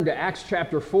To Acts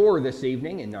chapter 4 this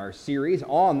evening in our series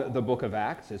on the book of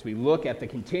Acts as we look at the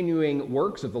continuing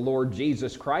works of the Lord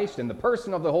Jesus Christ and the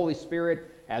person of the Holy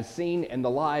Spirit as seen in the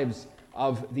lives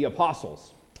of the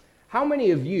apostles. How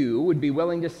many of you would be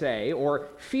willing to say or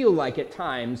feel like at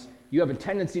times you have a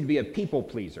tendency to be a people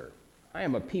pleaser? I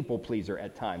am a people pleaser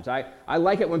at times. I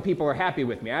like it when people are happy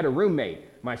with me. I had a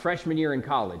roommate my freshman year in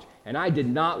college, and I did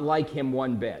not like him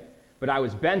one bit, but I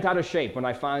was bent out of shape when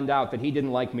I found out that he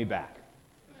didn't like me back.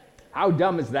 How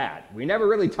dumb is that? We never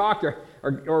really talked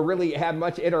or really had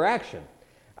much interaction.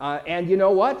 And you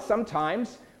know what?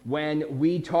 Sometimes when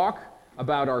we talk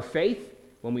about our faith,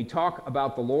 when we talk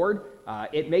about the Lord,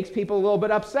 it makes people a little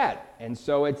bit upset. And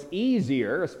so it's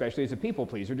easier, especially as a people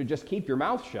pleaser, to just keep your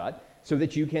mouth shut so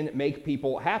that you can make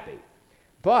people happy.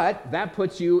 But that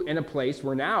puts you in a place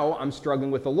where now I'm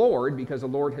struggling with the Lord because the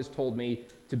Lord has told me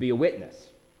to be a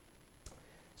witness.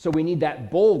 So we need that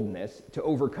boldness to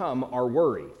overcome our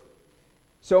worry.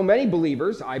 So many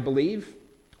believers, I believe,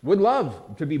 would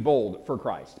love to be bold for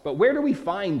Christ. But where do we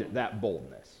find that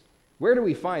boldness? Where do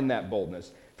we find that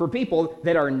boldness? For people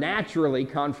that are naturally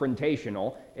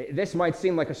confrontational, this might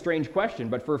seem like a strange question,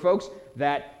 but for folks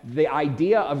that the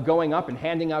idea of going up and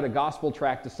handing out a gospel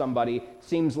tract to somebody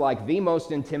seems like the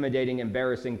most intimidating,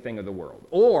 embarrassing thing of the world.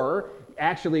 Or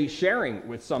actually sharing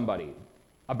with somebody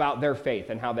about their faith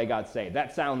and how they got saved.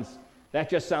 That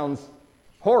just sounds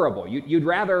horrible. You'd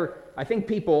rather, I think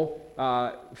people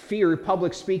fear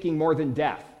public speaking more than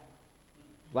death.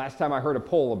 Last time I heard a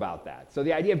poll about that. So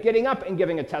the idea of getting up and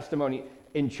giving a testimony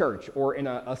in church or in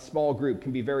a small group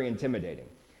can be very intimidating.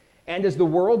 And as the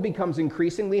world becomes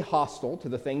increasingly hostile to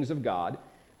the things of God,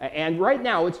 and right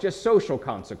now it's just social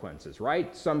consequences,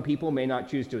 right? Some people may not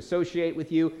choose to associate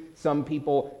with you. Some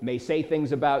people may say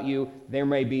things about you. There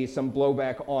may be some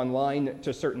blowback online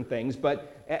to certain things,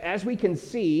 but as we can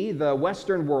see, the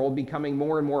Western world becoming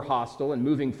more and more hostile and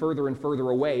moving further and further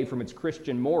away from its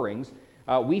Christian moorings,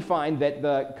 we find that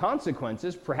the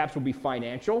consequences perhaps will be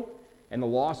financial and the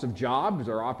loss of jobs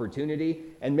or opportunity,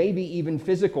 and maybe even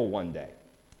physical one day,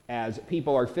 as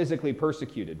people are physically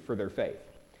persecuted for their faith.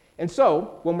 And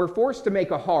so, when we're forced to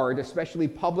make a hard, especially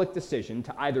public decision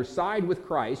to either side with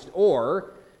Christ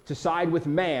or to side with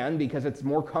man because it's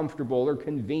more comfortable or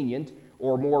convenient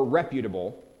or more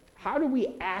reputable, how do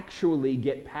we actually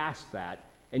get past that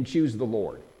and choose the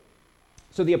Lord?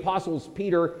 So the apostles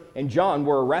Peter and John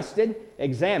were arrested,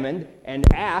 examined,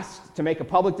 and asked to make a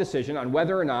public decision on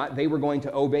whether or not they were going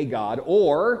to obey God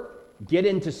or get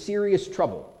into serious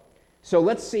trouble. So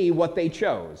let's see what they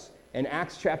chose in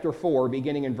Acts chapter 4,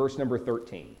 beginning in verse number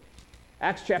 13.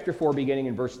 Acts chapter 4, beginning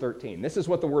in verse 13. This is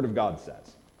what the Word of God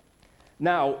says.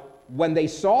 Now, when they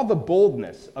saw the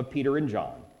boldness of Peter and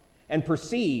John, and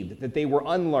perceived that they were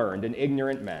unlearned and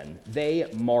ignorant men, they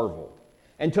marveled,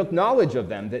 and took knowledge of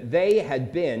them that they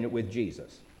had been with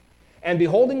Jesus. And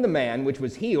beholding the man which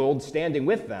was healed standing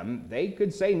with them, they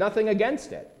could say nothing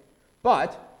against it.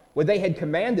 But when they had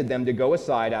commanded them to go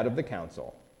aside out of the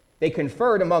council, they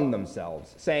conferred among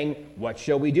themselves, saying, What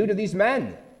shall we do to these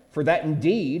men? For that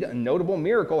indeed a notable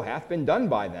miracle hath been done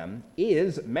by them,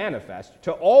 is manifest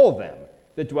to all them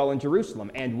that dwell in Jerusalem,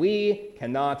 and we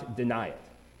cannot deny it.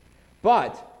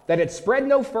 But that it spread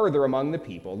no further among the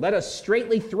people, let us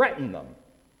straitly threaten them,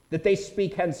 that they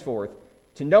speak henceforth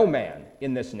to no man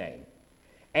in this name.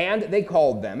 And they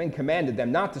called them and commanded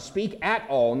them not to speak at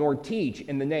all, nor teach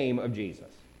in the name of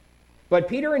Jesus. But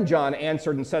Peter and John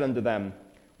answered and said unto them,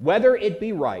 Whether it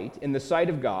be right in the sight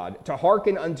of God to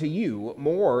hearken unto you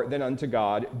more than unto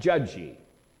God, judge ye.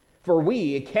 For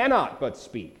we cannot but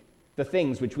speak the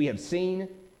things which we have seen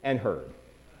and heard.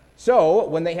 So,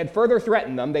 when they had further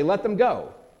threatened them, they let them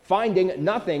go, finding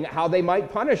nothing how they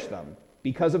might punish them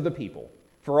because of the people.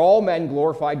 For all men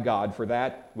glorified God for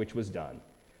that which was done.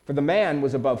 For the man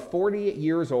was above 40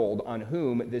 years old on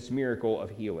whom this miracle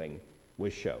of healing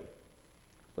was showed.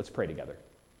 Let's pray together.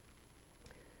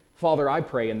 Father, I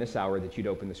pray in this hour that you'd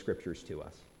open the scriptures to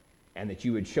us and that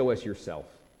you would show us yourself.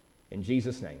 In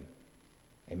Jesus' name,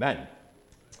 amen.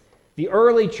 The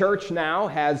early church now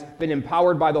has been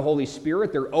empowered by the Holy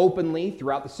Spirit. They're openly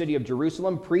throughout the city of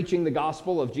Jerusalem preaching the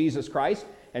gospel of Jesus Christ.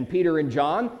 And Peter and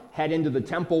John head into the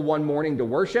temple one morning to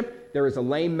worship. There is a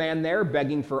lame man there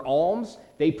begging for alms.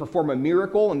 They perform a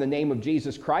miracle in the name of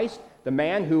Jesus Christ. the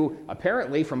man who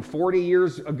apparently from 40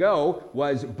 years ago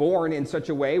was born in such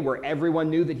a way where everyone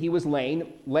knew that he was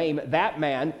lame, that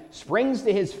man springs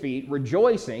to his feet,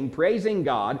 rejoicing, praising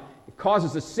God. It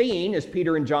causes a scene as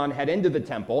Peter and John head into the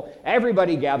temple.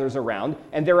 Everybody gathers around,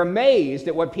 and they're amazed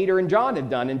at what Peter and John had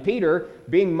done. And Peter,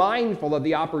 being mindful of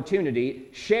the opportunity,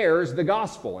 shares the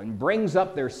gospel and brings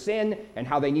up their sin and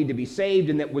how they need to be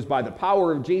saved, and it was by the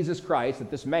power of Jesus Christ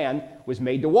that this man was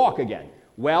made to walk again.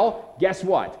 Well, guess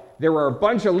what? There were a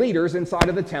bunch of leaders inside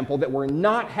of the temple that were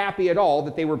not happy at all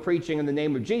that they were preaching in the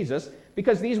name of Jesus,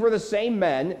 because these were the same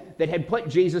men that had put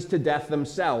Jesus to death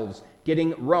themselves,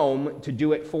 getting Rome to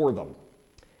do it for them.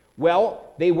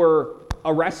 Well, they were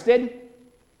arrested,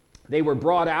 they were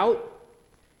brought out,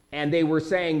 and they were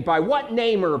saying, by what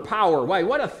name or power,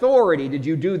 what authority did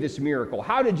you do this miracle?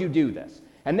 How did you do this?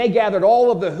 And they gathered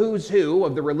all of the who's who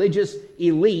of the religious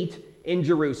elite in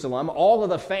Jerusalem, all of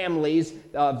the families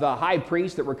of the high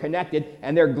priests that were connected,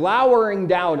 and they're glowering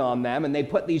down on them, and they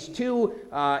put these two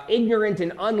ignorant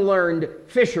and unlearned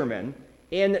fishermen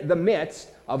in the midst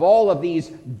of all of these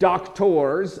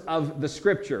doctors of the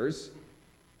scriptures,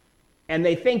 and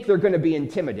they think they're going to be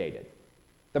intimidated.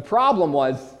 The problem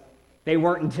was they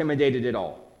weren't intimidated at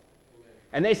all.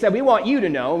 And they said, we want you to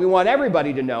know, we want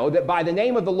everybody to know that by the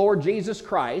name of the Lord Jesus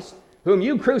Christ, whom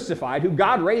you crucified, who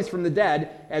God raised from the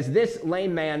dead, has this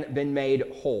lame man been made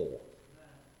whole.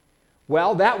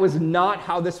 Well, that was not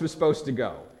how this was supposed to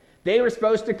go. They were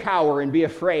supposed to cower and be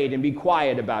afraid and be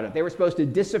quiet about it. They were supposed to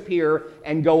disappear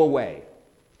and go away.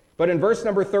 But in verse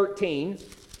number 13,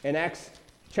 in Acts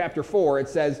chapter 4, it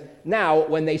says, now,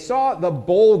 when they saw the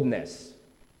boldness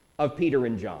of Peter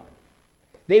and John,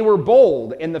 they were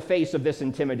bold in the face of this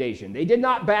intimidation. They did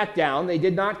not back down. They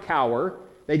did not cower.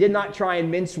 They did not try and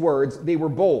mince words. They were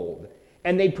bold.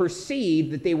 And they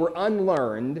perceived that they were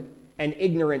unlearned and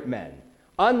ignorant men.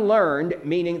 Unlearned,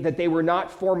 meaning that they were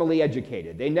not formally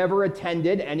educated. They never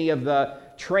attended any of the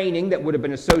training that would have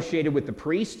been associated with the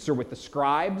priests or with the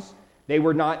scribes. They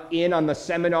were not in on the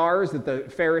seminars that the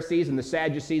Pharisees and the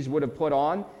Sadducees would have put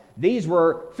on. These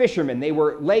were fishermen. They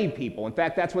were lay people. In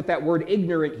fact, that's what that word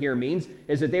ignorant here means,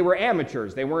 is that they were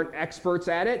amateurs. They weren't experts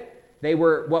at it. They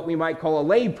were what we might call a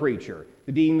lay preacher,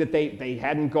 being that they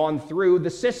hadn't gone through the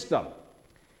system.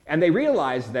 And they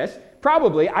realized this.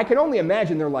 Probably, I can only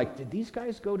imagine they're like, are these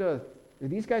guys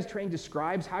trained as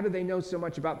scribes? How do they know so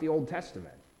much about the Old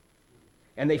Testament?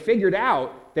 And they figured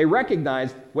out, they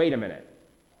recognized, wait a minute,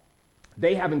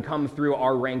 they haven't come through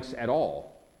our ranks at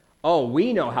all. Oh,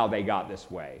 we know how they got this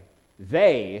way.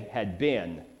 They had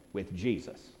been with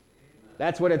Jesus.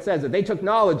 That's what it says, that they took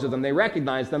knowledge of them. They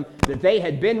recognized them, that they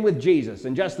had been with Jesus.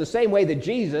 And just the same way that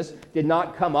Jesus did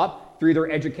not come up through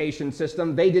their education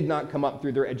system, they did not come up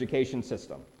through their education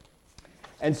system.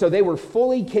 And so they were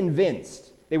fully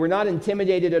convinced. They were not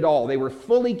intimidated at all. They were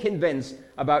fully convinced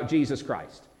about Jesus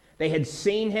Christ. They had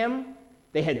seen him.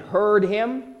 They had heard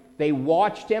him. They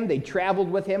watched him. They traveled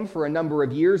with him for a number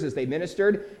of years as they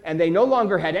ministered. And they no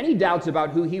longer had any doubts about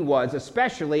who he was,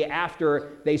 especially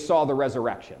after they saw the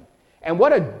resurrection. And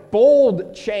what a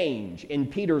bold change in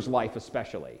Peter's life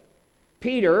especially.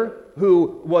 Peter,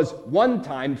 who was one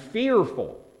time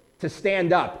fearful to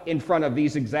stand up in front of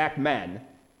these exact men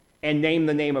and name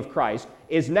the name of Christ,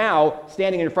 is now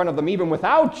standing in front of them even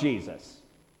without Jesus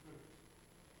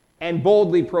and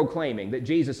boldly proclaiming that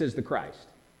Jesus is the Christ.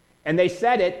 And they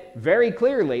said it very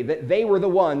clearly that they were the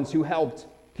ones who helped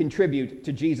contribute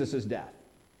to Jesus' death.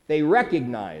 They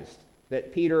recognized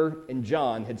that Peter and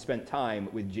John had spent time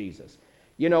with Jesus.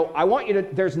 You know, I want you to,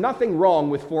 there's nothing wrong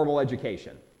with formal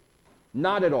education.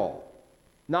 Not at all.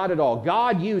 Not at all.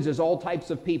 God uses all types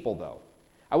of people, though.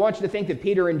 I want you to think that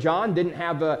Peter and John didn't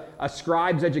have a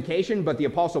scribe's education, but the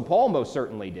Apostle Paul most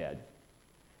certainly did.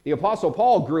 The Apostle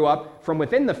Paul grew up from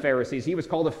within the Pharisees. He was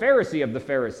called a Pharisee of the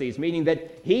Pharisees, meaning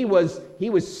that he was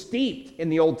steeped in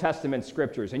the Old Testament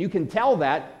scriptures. And you can tell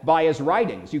that by his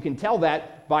writings. You can tell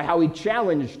that by how he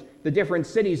challenged the different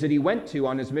cities that he went to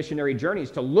on his missionary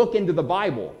journeys to look into the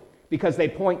Bible, because they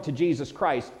point to Jesus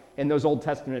Christ in those Old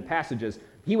Testament passages.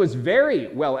 He was very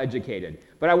well educated.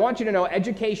 But I want you to know,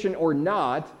 education or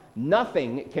not,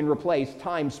 nothing can replace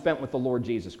time spent with the Lord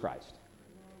Jesus Christ.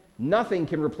 Nothing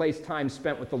can replace time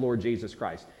spent with the Lord Jesus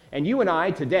Christ. And you and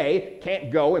I today can't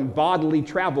go and bodily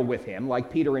travel with him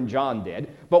like Peter and John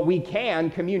did, but we can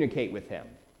communicate with him.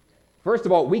 First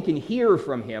of all, we can hear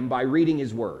from him by reading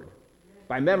his word,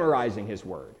 by memorizing his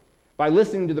word, by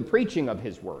listening to the preaching of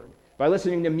his word, by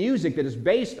listening to music that is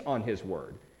based on his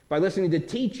word, by listening to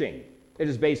teaching that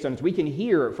is based on it. We can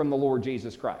hear from the Lord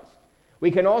Jesus Christ. We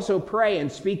can also pray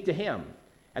and speak to him.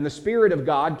 And the Spirit of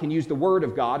God can use the Word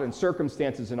of God and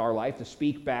circumstances in our life to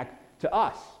speak back to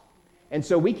us. And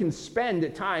so we can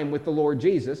spend time with the Lord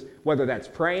Jesus, whether that's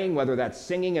praying, whether that's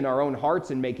singing in our own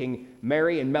hearts and making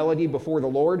merry and melody before the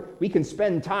Lord. We can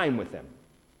spend time with him.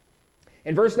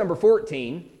 In verse number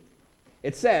 14,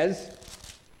 it says,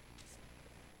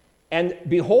 "And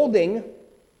beholding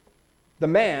the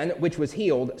man which was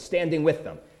healed standing with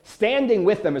them." Standing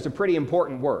with them is a pretty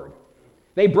important word.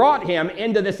 They brought him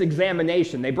into this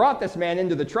examination. They brought this man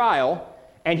into the trial,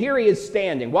 and here he is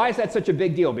standing. Why is that such a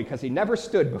big deal? Because he never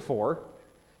stood before.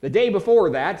 The day before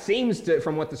that,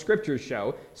 from what the scriptures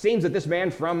show, seems that this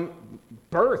man from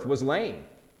birth was lame.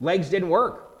 Legs didn't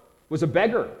work, was a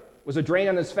beggar, was a drain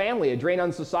on his family, a drain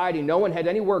on society. No one had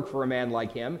any work for a man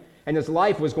like him, and his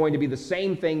life was going to be the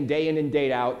same thing day in and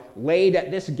day out, laid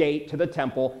at this gate to the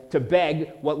temple to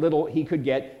beg what little he could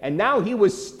get. And now he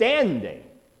was standing.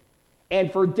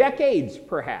 And for decades,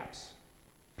 perhaps,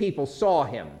 people saw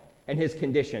him and his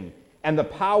condition, and the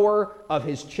power of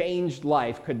his changed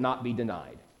life could not be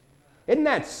denied. Isn't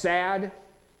that sad?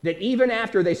 That even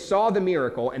after they saw the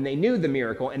miracle and they knew the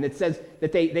miracle, and it says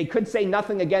that they could say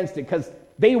nothing against it because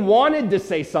they wanted to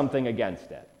say something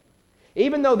against it.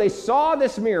 Even though they saw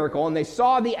this miracle and they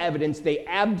saw the evidence, they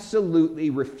absolutely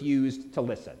refused to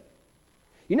listen.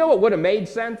 You know what would have made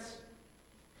sense?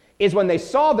 Is when they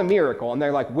saw the miracle and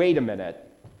they're like, wait a minute,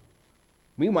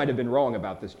 we might have been wrong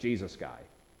about this Jesus guy.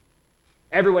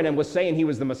 Everyone was saying he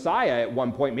was the Messiah at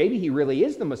one point. Maybe he really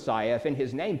is the Messiah if in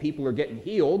his name people are getting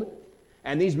healed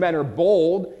and these men are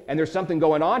bold and there's something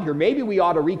going on here. Maybe we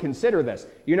ought to reconsider this.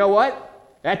 You know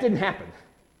what? That didn't happen.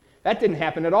 That didn't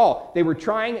happen at all. They were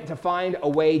trying to find a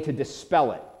way to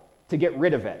dispel it, to get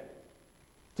rid of it,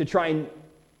 to try and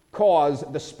cause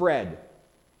the spread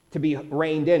to be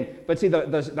reined in. But see,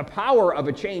 the power of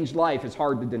a changed life is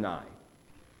hard to deny.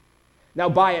 Now,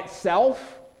 by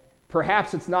itself,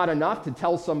 perhaps it's not enough to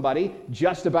tell somebody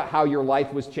just about how your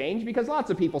life was changed, because lots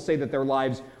of people say that their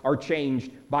lives are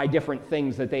changed by different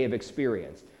things that they have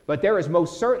experienced. But there is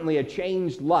most certainly a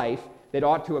changed life that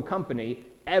ought to accompany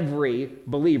every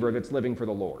believer that's living for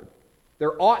the Lord.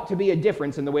 There ought to be a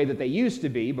difference in the way that they used to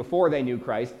be before they knew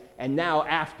Christ and now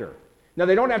after. Now,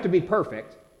 they don't have to be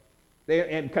perfect,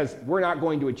 because we're not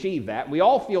going to achieve that. We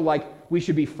all feel like we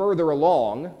should be further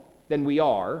along than we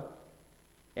are.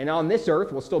 And on this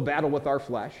earth, we'll still battle with our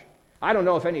flesh. I don't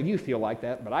know if any of you feel like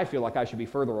that, but I feel like I should be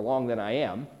further along than I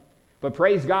am. But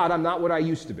praise God, I'm not what I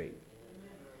used to be.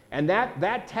 And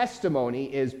that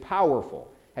testimony is powerful.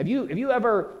 Have you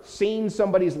ever seen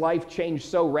somebody's life change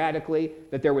so radically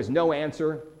that there was no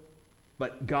answer,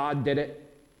 but God did it?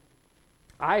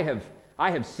 I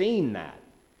have seen that.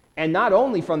 And not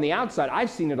only from the outside, I've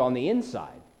seen it on the inside.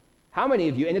 How many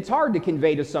of you, and it's hard to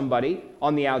convey to somebody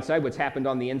on the outside what's happened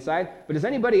on the inside, but is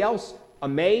anybody else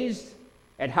amazed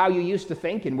at how you used to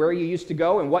think and where you used to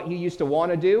go and what you used to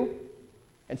want to do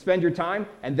and spend your time,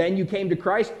 and then you came to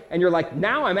Christ and you're like,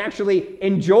 now I'm actually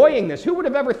enjoying this. Who would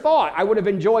have ever thought I would have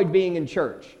enjoyed being in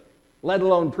church, let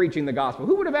alone preaching the gospel?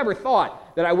 Who would have ever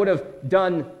thought that I would have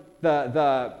done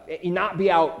not be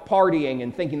out partying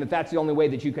and thinking that that's the only way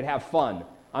that you could have fun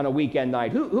on a weekend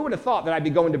night? Who would have thought that I'd be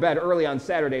going to bed early on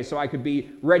Saturday so I could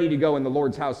be ready to go in the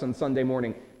Lord's house on Sunday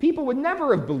morning? People would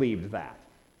never have believed that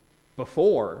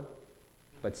before,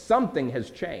 but something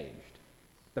has changed.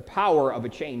 The power of a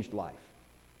changed life.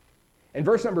 In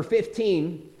verse number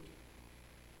 15,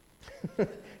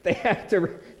 they have to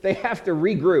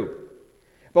regroup.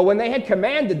 But when they had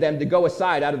commanded them to go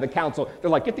aside out of the council, they're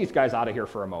like, get these guys out of here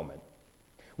for a moment.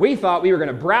 We thought we were going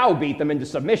to browbeat them into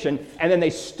submission, and then they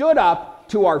stood up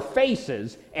to our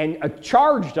faces and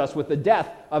charged us with the death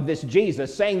of this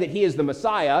Jesus, saying that he is the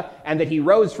Messiah and that he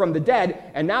rose from the dead,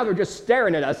 and now they're just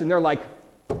staring at us and they're like,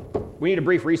 we need a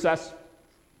brief recess.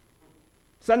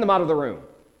 Send them out of the room.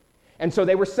 And so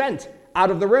they were sent out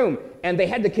of the room, and they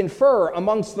had to confer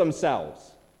amongst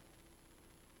themselves.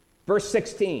 Verse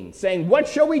 16, saying, what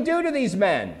shall we do to these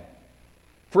men?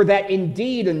 For that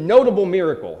indeed a notable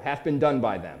miracle hath been done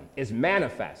by them, is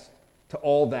manifest to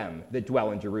all them that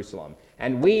dwell in Jerusalem,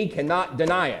 and we cannot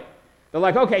deny it. They're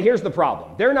like, okay, here's the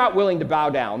problem. They're not willing to bow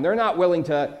down. They're not willing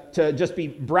to just be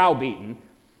browbeaten.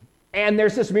 And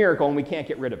there's this miracle, and we can't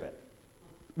get rid of it.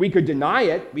 We could deny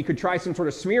it. We could try some sort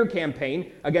of smear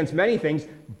campaign against many things,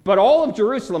 but all of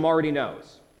Jerusalem already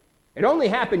knows. It only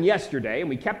happened yesterday, and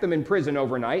we kept them in prison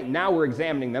overnight, and now we're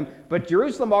examining them. But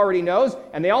Jerusalem already knows,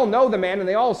 and they all know the man, and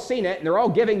they all seen it, and they're all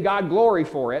giving God glory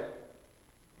for it.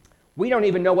 We don't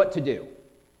even know what to do.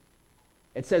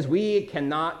 It says we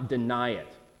cannot deny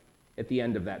it at the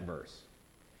end of that verse.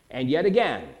 And yet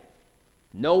again,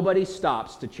 nobody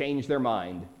stops to change their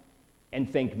mind and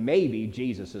think maybe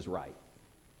Jesus is right.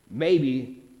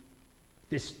 Maybe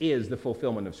this is the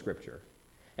fulfillment of Scripture.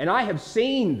 And I have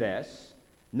seen this,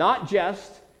 not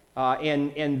just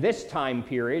in this time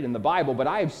period in the Bible, but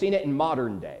I have seen it in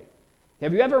modern day.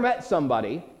 Have you ever met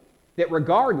somebody that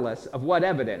regardless of what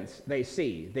evidence they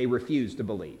see, they refuse to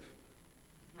believe?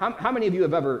 How many of you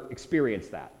have ever experienced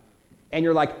that? And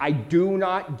you're like, I do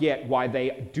not get why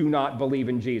they do not believe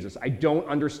in Jesus. I don't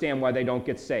understand why they don't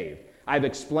get saved. I've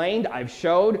explained, I've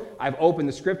showed, I've opened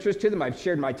the scriptures to them, I've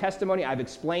shared my testimony, I've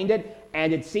explained it,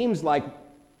 and it seems like,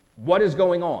 what is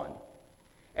going on?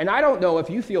 And I don't know if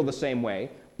you feel the same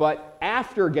way, but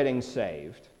after getting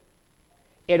saved,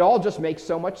 it all just makes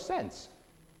so much sense.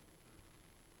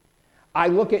 I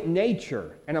look at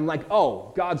nature, and I'm like,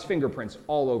 oh, God's fingerprints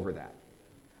all over that.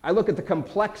 I look at the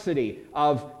complexity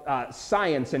of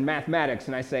science and mathematics,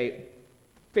 and I say,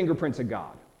 fingerprints of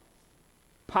God.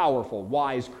 Powerful,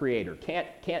 wise creator.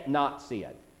 Can't not see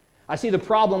it. I see the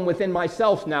problem within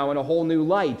myself now in a whole new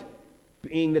light,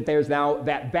 being that there's now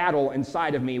that battle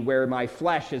inside of me where my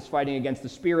flesh is fighting against the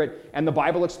spirit, and the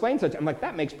Bible explains it. I'm like,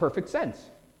 that makes perfect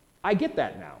sense. I get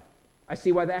that now. I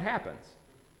see why that happens.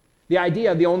 The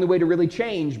idea of the only way to really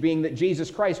change being that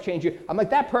Jesus Christ changed you, I'm like,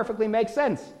 that perfectly makes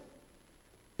sense.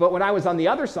 But when I was on the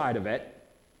other side of it,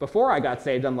 before I got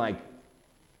saved, I'm like,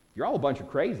 you're all a bunch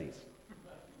of crazies.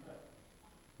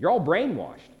 You're all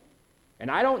brainwashed.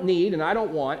 And I don't need and I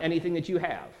don't want anything that you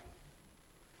have.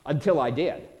 Until I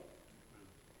did.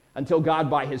 Until God,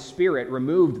 by his Spirit,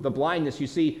 removed the blindness. You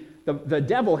see, the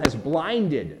devil has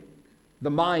blinded the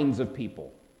minds of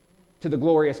people to the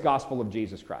glorious gospel of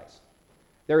Jesus Christ.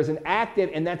 There is an active,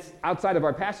 and that's outside of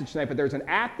our passage tonight, but there's an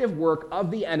active work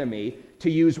of the enemy to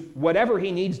use whatever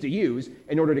he needs to use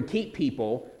in order to keep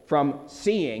people from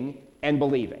seeing and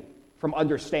believing, from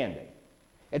understanding.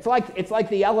 It's like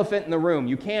the elephant in the room.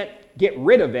 You can't get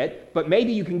rid of it, but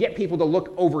maybe you can get people to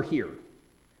look over here.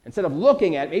 Instead of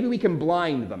looking at it, maybe we can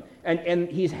blind them. And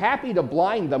he's happy to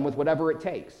blind them with whatever it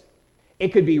takes. It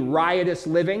could be riotous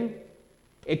living.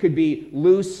 It could be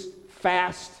loose,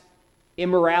 fast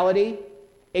immorality.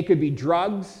 It could be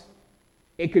drugs.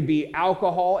 It could be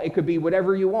alcohol. It could be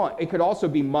whatever you want. It could also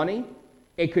be money.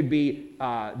 It could be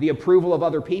the approval of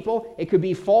other people. It could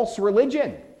be false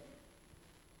religion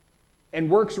and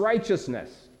works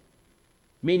righteousness,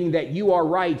 meaning that you are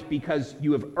right because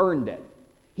you have earned it.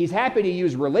 He's happy to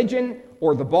use religion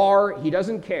or the bar. He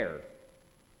doesn't care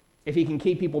if he can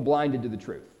keep people blinded to the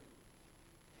truth.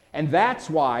 And that's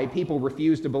why people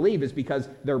refuse to believe, is because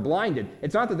they're blinded.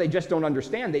 It's not that they just don't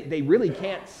understand. They really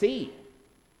can't see.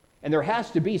 And there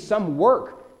has to be some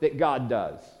work that God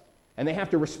does. And they have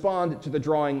to respond to the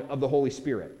drawing of the Holy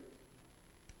Spirit.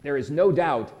 There is no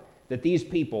doubt that these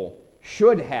people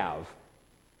should have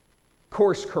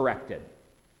course corrected,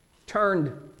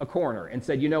 turned a corner, and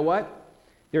said, you know what?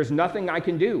 There's nothing I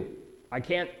can do. I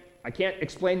can't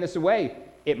explain this away.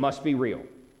 It must be real.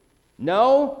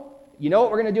 No. You know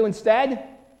what we're going to do instead?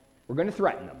 We're going to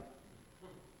threaten them.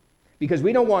 Because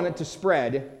we don't want it to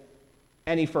spread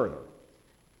any further.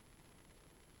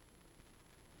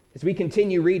 As we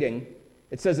continue reading,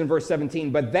 it says in verse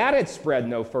 17, but that it spread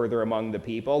no further among the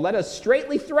people, let us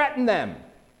straitly threaten them,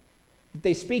 that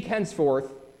they speak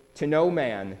henceforth to no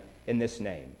man in this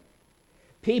name.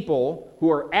 People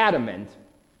who are adamant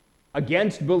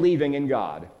against believing in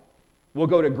God will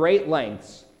go to great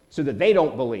lengths so that they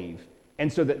don't believe,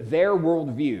 and so that their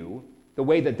worldview, the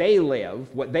way that they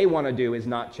live, what they want to do, is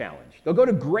not challenged. They'll go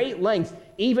to great lengths,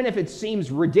 even if it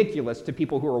seems ridiculous to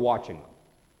people who are watching them.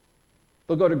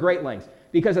 They'll go to great lengths,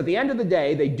 because at the end of the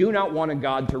day, they do not want a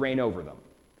God to reign over them.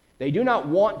 They do not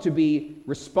want to be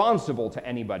responsible to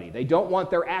anybody. They don't want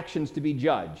their actions to be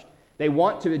judged. They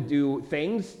want to do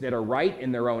things that are right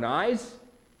in their own eyes,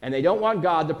 and they don't want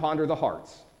God to ponder the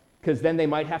hearts, because then they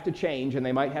might have to change and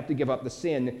they might have to give up the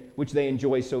sin which they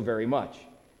enjoy so very much.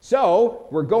 So,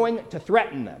 we're going to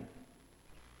threaten them.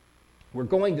 We're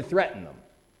going to threaten them.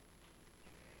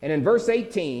 And in verse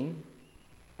 18,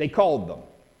 they called them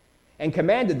and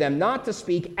commanded them not to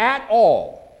speak at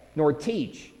all, nor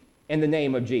teach in the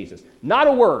name of Jesus. Not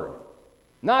a word.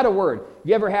 Not a word.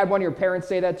 You ever had one of your parents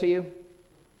say that to you?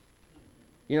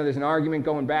 You know, there's an argument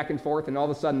going back and forth, and all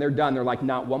of a sudden they're done. They're like,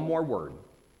 not one more word.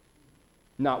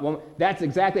 Not one. That's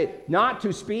exactly it. Not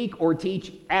to speak or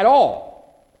teach at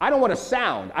all. I don't want a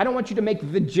sound. I don't want you to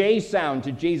make the J sound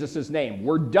to Jesus' name.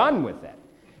 We're done with it.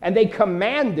 And they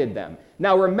commanded them.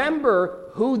 Now remember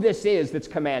who this is that's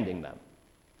commanding them.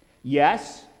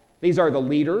 Yes, these are the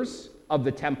leaders of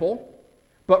the temple.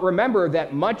 But remember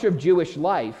that much of Jewish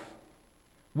life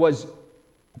was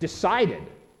decided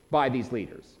by these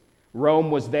leaders.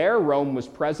 Rome was there, Rome was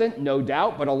present, no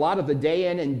doubt, but a lot of the day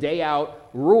in and day out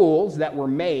rules that were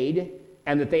made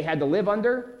and that they had to live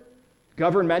under,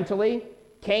 governmentally,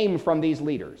 came from these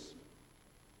leaders.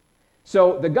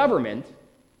 So the government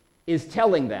is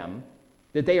telling them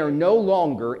that they are no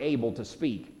longer able to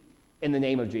speak in the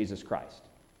name of Jesus Christ.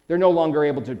 They're no longer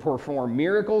able to perform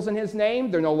miracles in his name.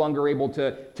 They're no longer able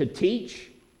to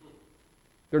teach.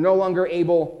 They're no longer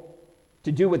able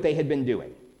to do what they had been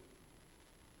doing.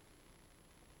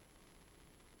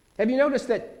 Have you noticed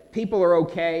that people are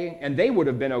okay, and they would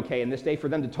have been okay in this day for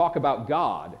them to talk about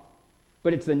God,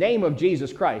 but it's the name of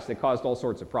Jesus Christ that caused all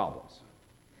sorts of problems?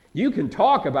 You can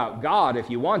talk about God if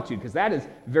you want to, because that is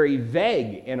very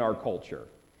vague in our culture.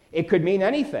 It could mean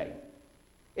anything.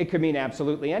 It could mean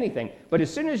absolutely anything. But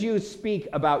as soon as you speak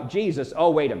about Jesus, oh,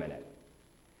 wait a minute.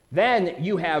 Then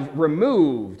you have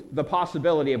removed the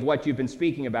possibility of what you've been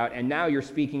speaking about, and now you're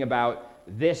speaking about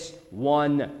this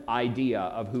one idea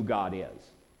of who God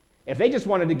is. If they just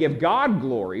wanted to give God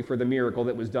glory for the miracle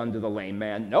that was done to the lame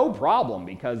man, no problem,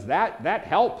 because that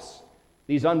helps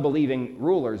these unbelieving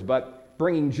rulers. But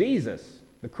bringing Jesus,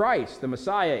 the Christ, the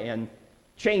Messiah in,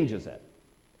 changes it.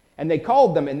 And they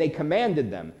called them and they commanded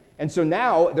them. And so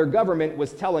now their government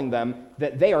was telling them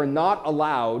that they are not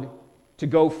allowed to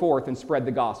go forth and spread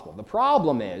the gospel. The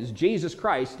problem is Jesus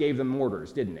Christ gave them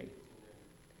orders, didn't he?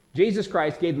 Jesus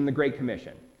Christ gave them the Great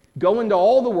Commission. Go into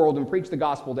all the world and preach the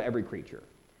gospel to every creature.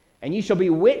 And ye shall be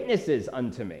witnesses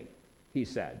unto me, he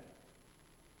said.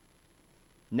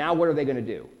 Now what are they going to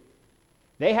do?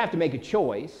 They have to make a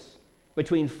choice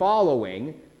between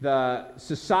following the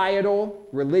societal,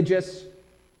 religious,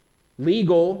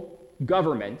 legal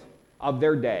government of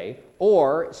their day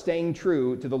or staying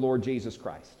true to the Lord Jesus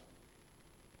Christ.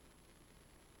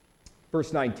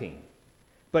 Verse 19.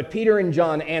 But Peter and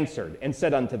John answered and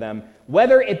said unto them,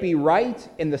 whether it be right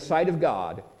in the sight of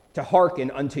God to hearken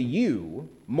unto you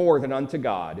more than unto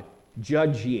God,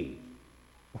 judge ye.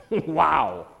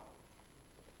 Wow.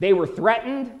 They were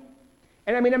threatened.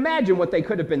 And I mean, imagine what they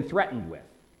could have been threatened with.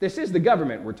 This is the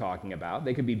government we're talking about.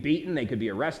 They could be beaten, they could be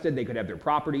arrested, they could have their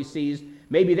property seized.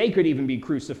 Maybe they could even be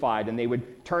crucified and they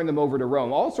would turn them over to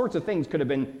Rome. All sorts of things could have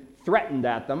been threatened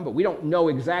at them, but we don't know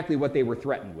exactly what they were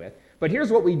threatened with. But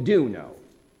here's what we do know.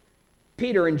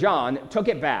 Peter and John took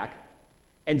it back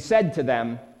and said to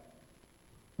them,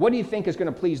 what do you think is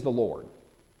going to please the Lord?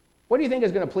 What do you think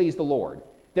is going to please the Lord?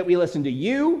 That we listen to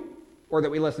you or that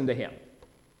we listen to him?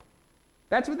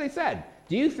 That's what they said.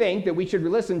 Do you think that we should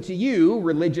listen to you,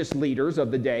 religious leaders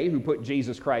of the day who put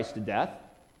Jesus Christ to death?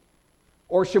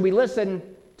 Or should we listen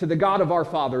to the God of our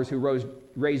fathers who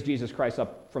raised Jesus Christ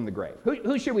up from the grave?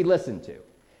 Who should we listen to?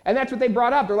 And that's what they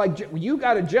brought up. They're like, you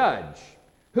got to judge.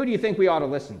 Who do you think we ought to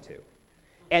listen to?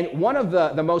 And one of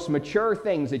the most mature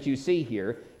things that you see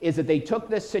here is that they took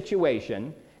this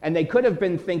situation and they could have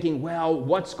been thinking, well,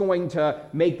 what's going to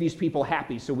make these people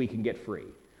happy so we can get free?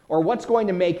 Or what's going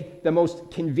to make the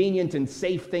most convenient and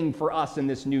safe thing for us in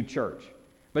this new church?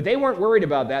 But they weren't worried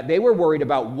about that. They were worried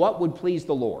about what would please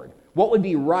the Lord, what would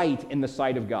be right in the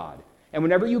sight of God. And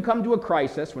whenever you come to a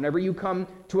crisis, whenever you come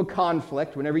to a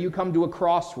conflict, whenever you come to a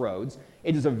crossroads,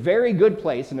 it is a very good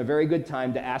place and a very good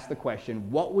time to ask the question,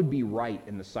 what would be right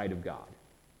in the sight of God?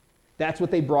 That's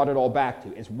what they brought it all back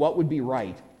to, is what would be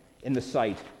right in the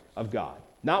sight of God.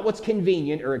 Not what's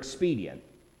convenient or expedient.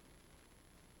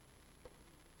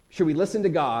 Should we listen to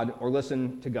God or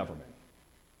listen to government?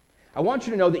 I want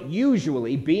you to know that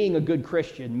usually being a good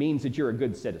Christian means that you're a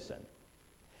good citizen.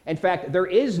 In fact, there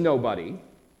is nobody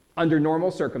under normal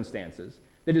circumstances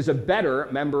that is a better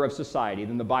member of society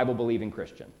than the Bible-believing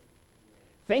Christian.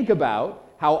 Think about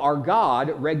how our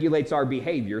God regulates our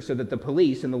behavior so that the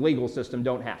police and the legal system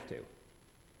don't have to.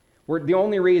 The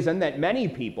only reason that many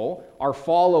people are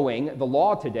following the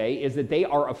law today is that they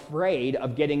are afraid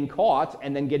of getting caught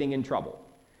and then getting in trouble.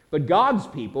 But God's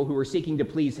people who are seeking to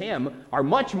please him are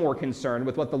much more concerned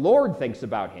with what the Lord thinks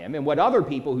about him and what other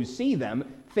people who see them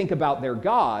think about their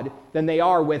God than they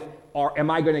are with,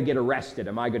 am I going to get arrested?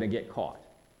 Am I going to get caught?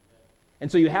 And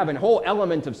so you have a whole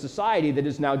element of society that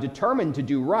is now determined to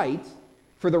do right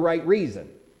for the right reason.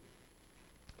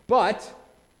 But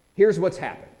here's what's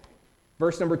happened.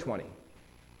 Verse number 20.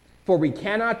 For we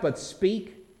cannot but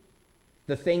speak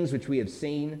the things which we have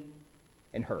seen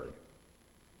and heard.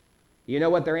 You know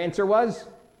what their answer was?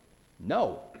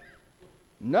 No.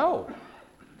 No.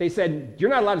 They said, you're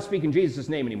not allowed to speak in Jesus'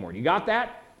 name anymore. You got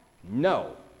that?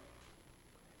 No.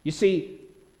 You see,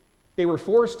 they were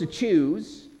forced to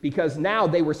choose because now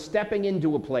they were stepping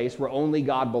into a place where only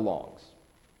God belongs.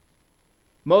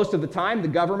 Most of the time, the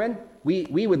government, we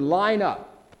would line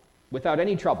up without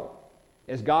any trouble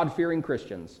as God-fearing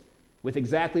Christians with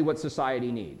exactly what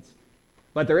society needs.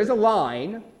 But there is a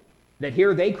line that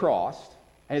here they crossed,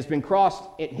 and has been crossed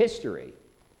in history,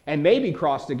 and may be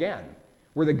crossed again,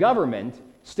 where the government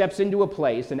steps into a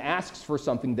place and asks for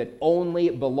something that only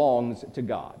belongs to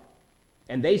God.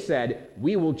 And they said,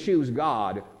 we will choose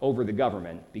God over the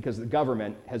government because the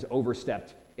government has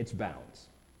overstepped its bounds.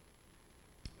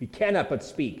 We cannot but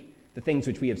speak the things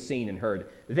which we have seen and heard.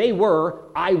 They were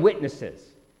eyewitnesses.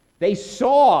 They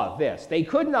saw this. They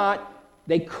could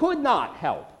not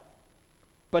help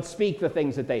but speak the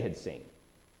things that they had seen.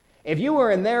 If you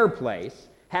were in their place,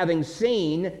 having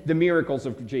seen the miracles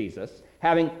of Jesus,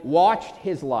 having watched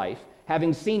his life,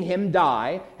 having seen him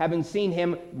die, having seen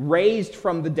him raised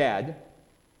from the dead,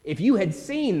 if you had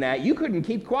seen that, you couldn't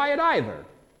keep quiet either.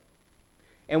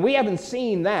 And we haven't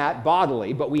seen that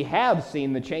bodily, but we have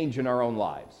seen the change in our own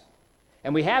lives.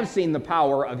 And we have seen the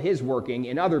power of his working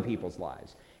in other people's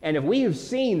lives. And if we have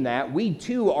seen that, we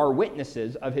too are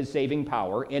witnesses of his saving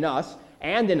power in us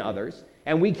and in others.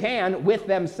 And we can, with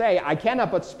them, say, I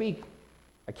cannot but speak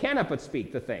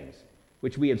the things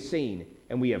which we have seen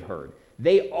and we have heard.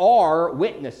 They are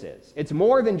witnesses. It's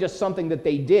more than just something that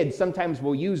they did. Sometimes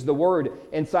we'll use the word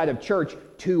inside of church,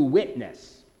 to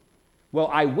witness. Well,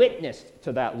 I witnessed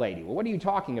to that lady. Well, what are you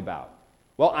talking about?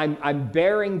 Well, I'm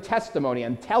bearing testimony.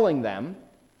 I'm telling them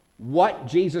what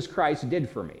Jesus Christ did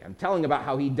for me. I'm telling about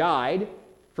how he died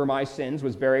for my sins,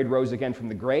 was buried, rose again from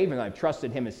the grave, and I've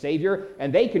trusted him as Savior,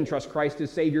 and they can trust Christ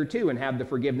as Savior too and have the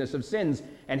forgiveness of sins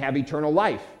and have eternal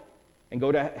life and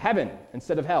go to heaven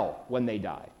instead of hell when they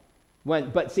die.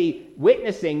 But see,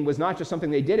 witnessing was not just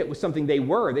something they did, it was something they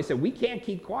were. They said, we can't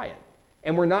keep quiet,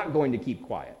 and we're not going to keep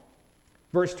quiet.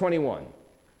 Verse 21.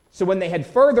 So when they had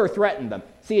further threatened them,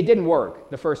 see, it didn't work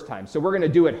the first time, so we're going to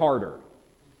do it harder.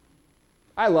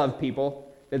 I love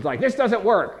people. It's like, this doesn't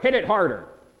work, hit it harder.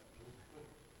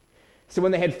 So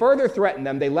when they had further threatened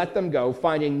them, they let them go,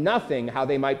 finding nothing how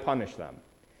they might punish them,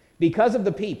 because of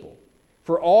the people.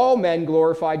 For all men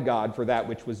glorified God for that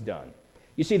which was done.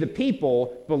 You see, the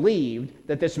people believed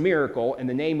that this miracle in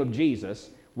the name of Jesus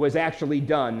was actually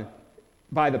done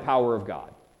by the power of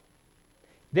God.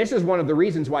 This is one of the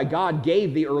reasons why God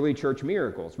gave the early church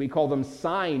miracles. We call them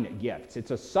sign gifts.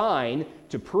 It's a sign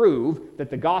to prove that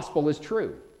the gospel is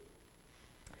true.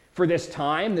 For this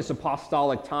time, this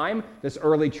apostolic time, this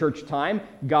early church time,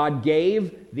 God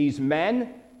gave these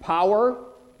men power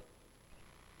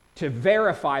to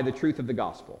verify the truth of the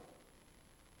gospel.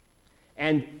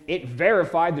 And it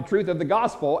verified the truth of the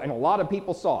gospel, and a lot of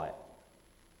people saw it.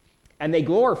 And they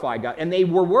glorified God. And they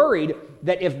were worried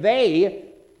that if they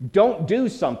don't do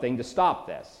something to stop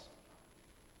this,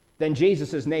 then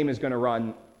Jesus' name is going to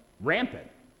run rampant.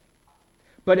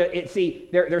 But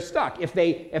they're stuck. If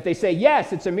they say,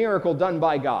 yes, it's a miracle done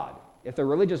by God, if the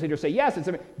religious leaders say, yes,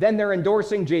 then they're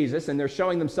endorsing Jesus, and they're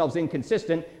showing themselves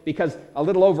inconsistent because a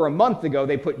little over a month ago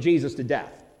they put Jesus to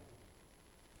death.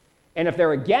 And if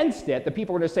they're against it, the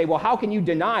people are going to say, well, how can you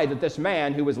deny that this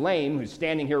man who was lame, who's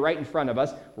standing here right in front of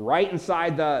us, right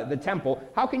inside the temple,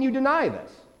 how can you deny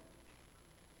this?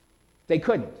 They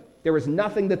couldn't. There was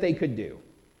nothing that they could do.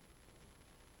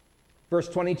 Verse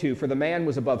 22, for the man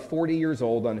was above 40 years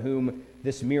old on whom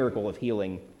this miracle of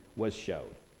healing was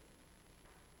showed.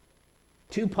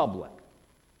 Too public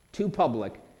to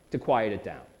quiet it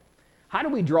down. How do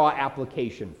we draw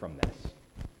application from this?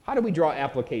 How do we draw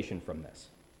application from this?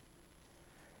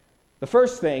 The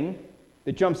first thing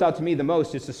that jumps out to me the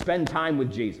most is to spend time with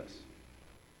Jesus.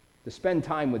 To spend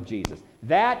time with Jesus.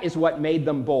 That is what made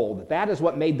them bold. That is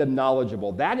what made them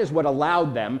knowledgeable. That is what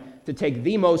allowed them to take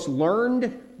the most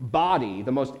learned body,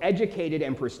 the most educated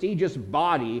and prestigious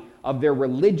body of their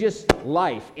religious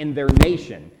life in their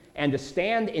nation, and to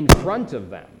stand in front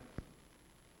of them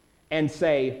and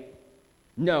say,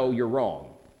 no, you're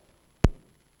wrong.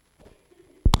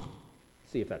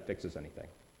 See if that fixes anything,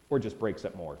 or just breaks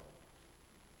it more.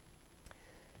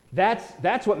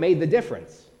 That's what made the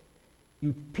difference.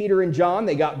 Peter and John,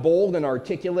 they got bold and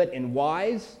articulate and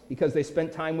wise because they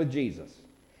spent time with Jesus.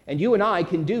 And you and I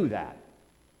can do that.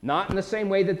 Not in the same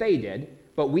way that they did,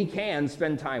 but we can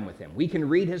spend time with him. We can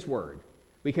read his word.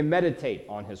 We can meditate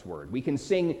on his word. We can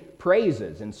sing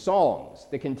praises and songs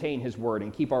that contain his word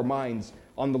and keep our minds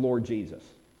on the Lord Jesus.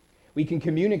 We can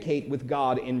communicate with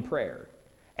God in prayer.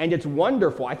 And it's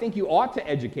wonderful. I think you ought to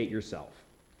educate yourself.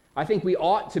 I think we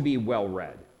ought to be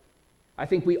well-read. I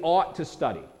think we ought to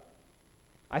study.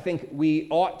 I think we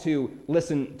ought to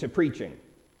listen to preaching.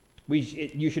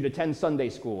 You should attend Sunday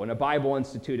school and a Bible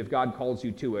institute if God calls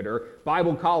you to it, or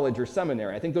Bible college or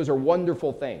seminary. I think those are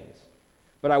wonderful things.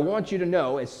 But I want you to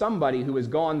know, as somebody who has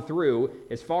gone through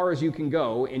as far as you can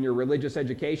go in your religious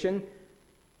education,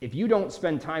 if you don't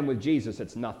spend time with Jesus,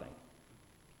 it's nothing.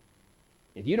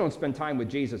 If you don't spend time with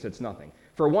Jesus, it's nothing.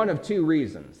 for one of two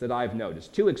reasons that I've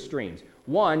noticed, two extremes.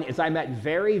 One is I met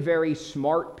very, very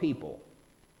smart people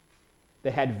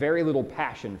that had very little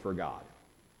passion for God,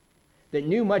 that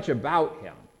knew much about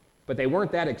him, but they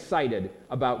weren't that excited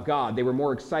about God. They were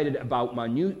more excited about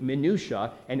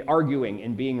minutia and arguing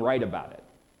and being right about it.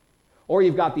 Or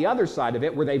you've got the other side of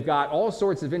it where they've got all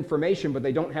sorts of information, but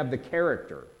they don't have the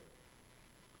character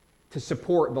to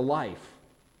support the life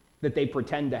that they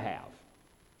pretend to have.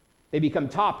 They become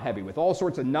top-heavy with all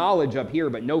sorts of knowledge up here,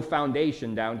 but no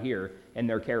foundation down here in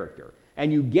their character.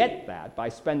 And you get that by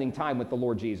spending time with the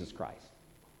Lord Jesus Christ.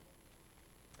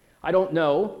 I don't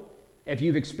know if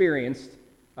you've experienced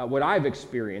what I've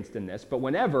experienced in this, but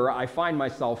whenever I find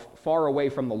myself far away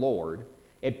from the Lord,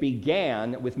 it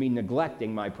began with me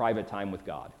neglecting my private time with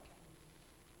God.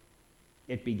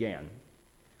 It began.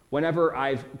 Whenever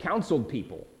I've counseled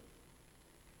people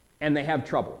and they have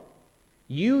trouble,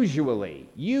 usually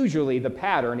the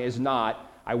pattern is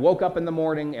not, I woke up in the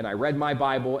morning and I read my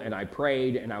Bible and I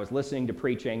prayed and I was listening to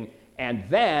preaching, and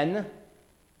then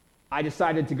I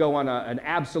decided to go on an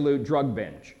absolute drug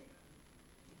binge.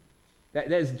 That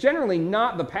is generally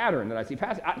not the pattern that I see.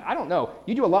 I don't know.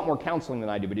 You do a lot more counseling than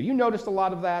I do, but have you noticed a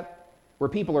lot of that? Where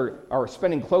people are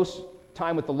spending close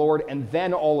time with the Lord, and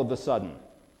then all of a sudden,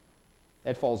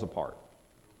 it falls apart.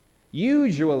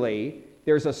 Usually,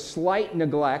 there's a slight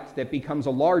neglect that becomes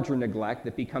a larger neglect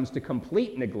that becomes to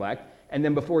complete neglect, and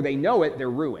then before they know it, they're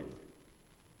ruined.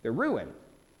 They're ruined.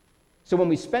 So when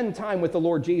we spend time with the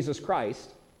Lord Jesus Christ,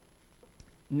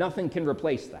 nothing can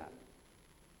replace that.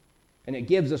 And it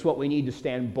gives us what we need to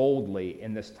stand boldly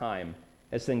in this time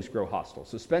as things grow hostile.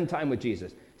 So spend time with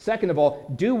Jesus. Second of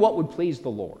all, do what would please the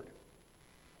Lord.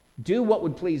 Do what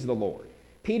would please the Lord.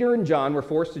 Peter and John were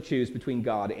forced to choose between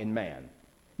God and man.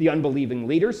 The unbelieving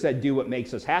leader said, do what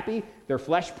makes us happy. Their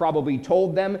flesh probably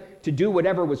told them to do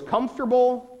whatever was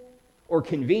comfortable or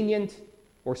convenient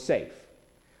or safe.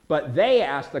 But they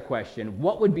asked the question,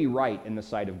 what would be right in the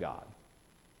sight of God?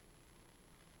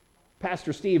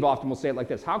 Pastor Steve often will say it like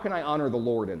this: how can I honor the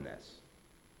Lord in this?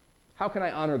 How can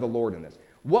I honor the Lord in this?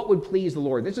 What would please the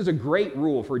Lord? This is a great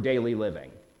rule for daily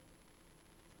living.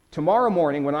 Tomorrow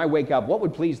morning when I wake up, what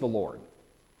would please the Lord?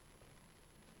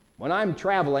 When I'm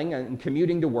traveling and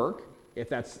commuting to work, if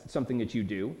that's something that you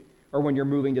do, or when you're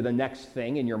moving to the next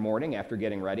thing in your morning after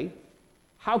getting ready,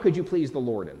 how could you please the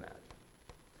Lord in that?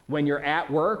 When you're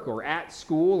at work or at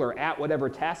school or at whatever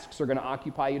tasks are going to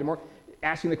occupy you tomorrow,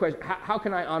 asking the question, how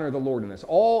can I honor the Lord in this?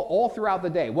 All throughout the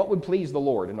day, what would please the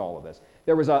Lord in all of this?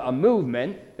 There was a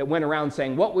movement that went around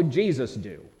saying, what would Jesus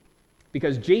do?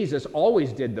 Because Jesus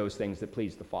always did those things that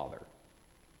pleased the Father.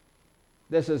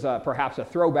 This is perhaps a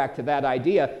throwback to that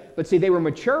idea, but see, they were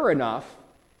mature enough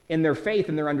in their faith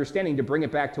and their understanding to bring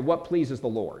it back to what pleases the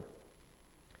Lord.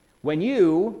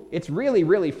 It's really,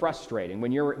 really frustrating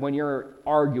when you're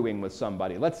arguing with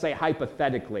somebody. Let's say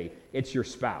hypothetically, it's your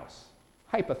spouse.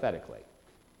 Hypothetically.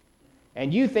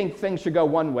 And you think things should go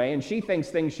one way, and she thinks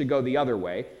things should go the other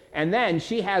way, and then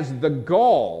she has the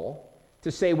gall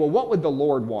to say, well, what would the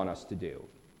Lord want us to do?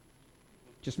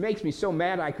 Just makes me so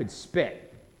mad I could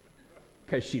spit,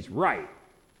 because she's right.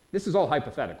 This is all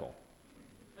hypothetical.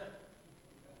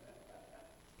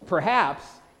 Perhaps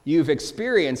you've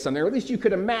experienced something, or at least you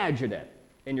could imagine it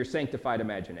in your sanctified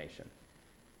imagination.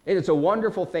 It is a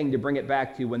wonderful thing to bring it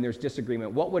back to when there's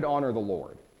disagreement. What would honor the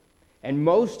Lord? And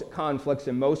most conflicts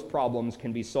and most problems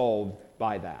can be solved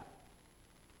by that.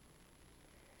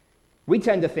 We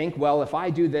tend to think, well, if I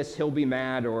do this, he'll be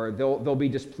mad, or they'll be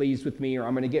displeased with me, or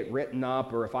I'm going to get written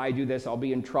up, or if I do this, I'll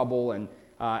be in trouble, and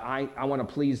I want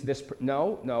to please this.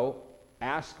 No.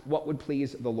 Ask what would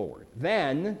please the Lord.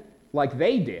 Then, like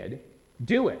they did,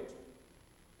 do it,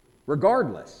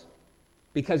 regardless.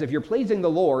 Because if you're pleasing the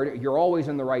Lord, you're always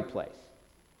in the right place.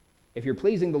 If you're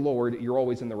pleasing the Lord, you're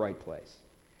always in the right place.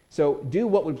 So do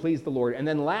what would please the Lord. And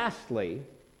then lastly,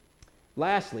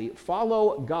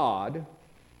 follow God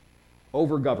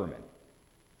over government.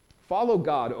 Follow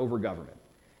God over government.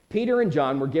 Peter and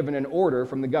John were given an order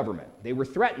from the government. They were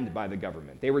threatened by the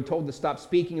government. They were told to stop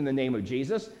speaking in the name of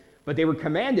Jesus, but they were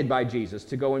commanded by Jesus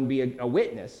to go and be a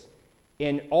witness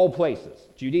in all places,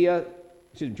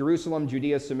 Jerusalem,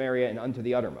 Judea, Samaria, and unto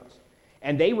the uttermost.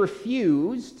 And they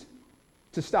refused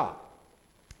to stop,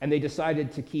 and they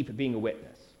decided to keep being a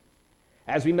witness.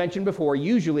 As we mentioned before,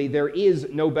 usually there is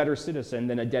no better citizen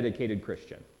than a dedicated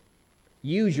Christian.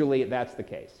 Usually that's the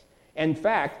case. In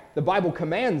fact, the Bible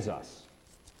commands us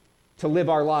to live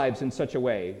our lives in such a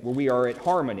way where we are at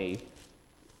harmony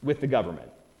with the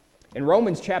government. In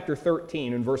Romans chapter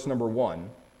 13 and verse number 1,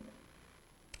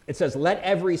 it says, "Let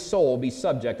every soul be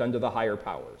subject unto the higher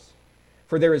powers,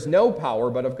 for there is no power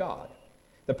but of God.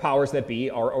 The powers that be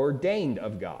are ordained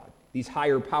of God. These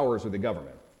higher powers of the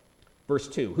government. Verse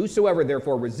 2, whosoever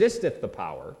therefore resisteth the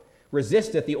power,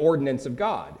 resisteth the ordinance of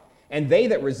God, and they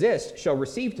that resist shall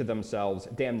receive to themselves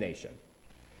damnation.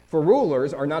 For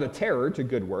rulers are not a terror to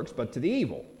good works, but to the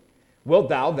evil. Wilt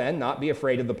thou then not be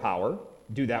afraid of the power?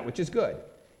 Do that which is good,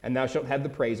 and thou shalt have the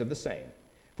praise of the same.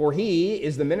 For he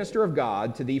is the minister of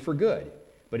God to thee for good.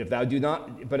 But if thou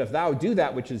do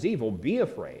that which is evil, be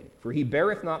afraid, for he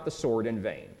beareth not the sword in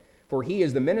vain. For he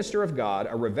is the minister of God,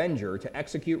 a revenger, to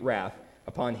execute wrath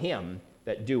upon him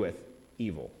that doeth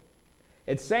evil.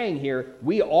 It's saying here,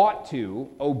 we ought to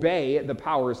obey the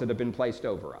powers that have been placed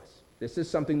over us. This is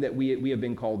something that we have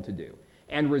been called to do.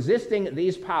 And resisting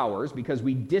these powers, because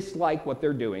we dislike what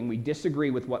they're doing, we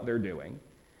disagree with what they're doing,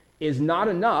 is not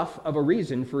enough of a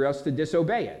reason for us to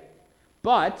disobey it.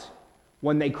 But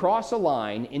when they cross a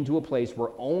line into a place where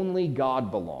only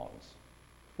God belongs,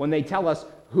 when they tell us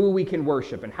who we can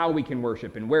worship and how we can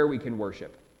worship and where we can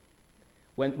worship,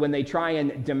 when they try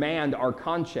and demand our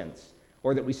conscience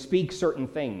or that we speak certain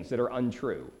things that are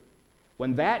untrue,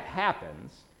 when that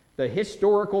happens, the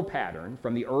historical pattern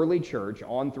from the early church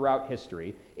on throughout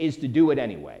history is to do it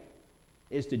anyway.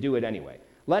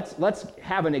 Let's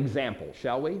have an example,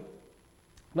 shall we?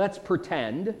 Let's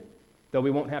pretend, though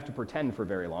we won't have to pretend for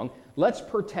very long, let's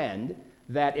pretend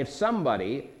that if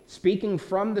somebody speaking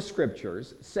from the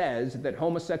scriptures says that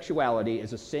homosexuality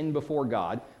is a sin before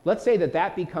God, let's say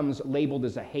that becomes labeled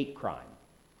as a hate crime,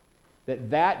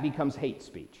 that becomes hate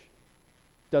speech.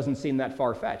 Doesn't seem that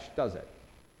far-fetched, does it?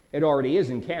 It already is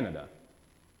in Canada,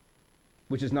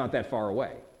 which is not that far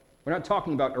away. We're not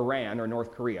talking about Iran or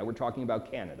North Korea. We're talking about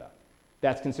Canada.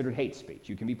 That's considered hate speech.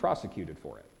 You can be prosecuted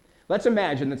for it. Let's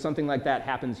imagine that something like that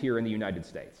happens here in the United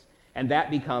States, and that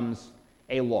becomes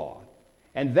a law.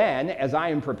 And then, as I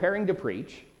am preparing to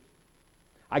preach,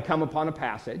 I come upon a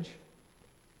passage,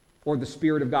 or the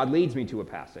Spirit of God leads me to a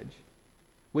passage,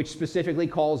 which specifically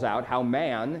calls out how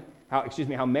marriage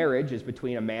is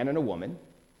between a man and a woman,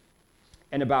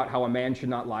 and about how a man should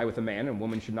not lie with a man and a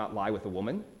woman should not lie with a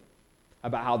woman,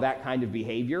 about how that kind of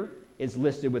behavior is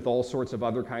listed with all sorts of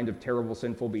other kind of terrible,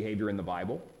 sinful behavior in the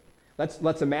Bible.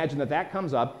 Let's imagine that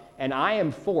comes up, and I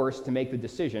am forced to make the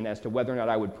decision as to whether or not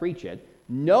I would preach it,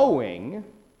 knowing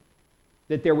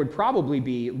that there would probably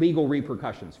be legal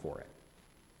repercussions for it.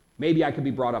 Maybe I could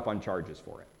be brought up on charges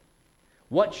for it.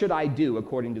 What should I do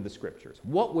according to the Scriptures?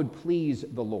 What would please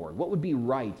the Lord? What would be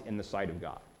right in the sight of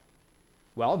God?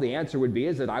 Well, the answer would be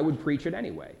is that I would preach it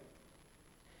anyway.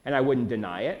 And I wouldn't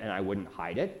deny it, and I wouldn't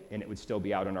hide it, and it would still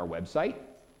be out on our website,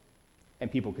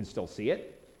 and people could still see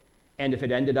it. And if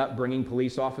it ended up bringing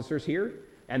police officers here,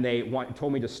 and they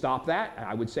told me to stop that,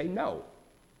 I would say, no,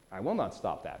 I will not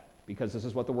stop that, because this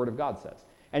is what the Word of God says.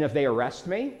 And if they arrest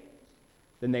me,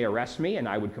 then they arrest me, and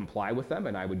I would comply with them,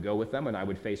 and I would go with them, and I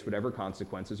would face whatever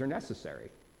consequences are necessary.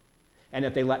 And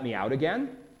if they let me out again,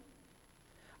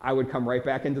 I would come right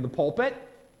back into the pulpit,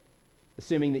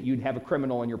 assuming that you'd have a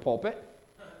criminal in your pulpit,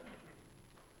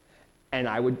 and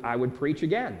I would preach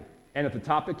again. And if the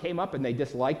topic came up and they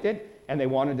disliked it, and they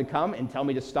wanted to come and tell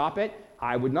me to stop it,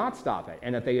 I would not stop it.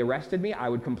 And if they arrested me, I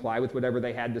would comply with whatever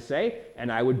they had to say, and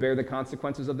I would bear the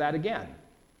consequences of that again.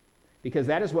 Because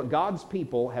that is what God's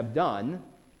people have done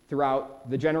throughout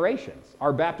the generations.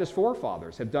 Our Baptist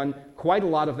forefathers have done quite a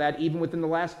lot of that even within the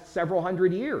last several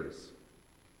hundred years,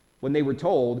 when they were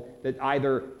told that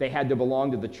either they had to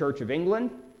belong to the Church of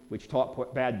England, which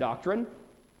taught bad doctrine,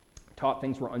 taught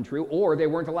things were untrue, or they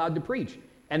weren't allowed to preach.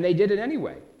 And they did it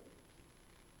anyway.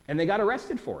 And they got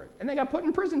arrested for it. And they got put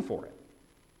in prison for it.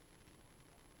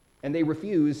 And they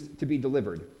refused to be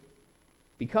delivered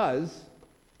because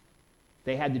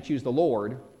they had to choose the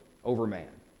Lord over man.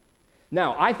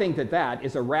 Now, I think that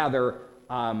is a rather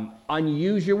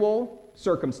unusual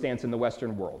circumstance in the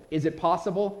Western world. Is it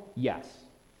possible? Yes.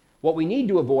 What we need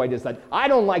to avoid is that I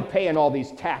don't like paying all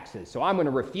these taxes, so I'm going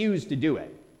to refuse to do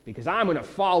it because I'm going to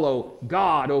follow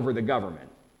God over the government.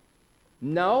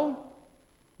 No,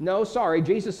 sorry.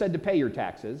 Jesus said to pay your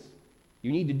taxes.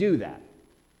 You need to do that.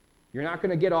 You're not going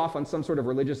to get off on some sort of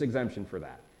religious exemption for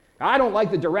that. I don't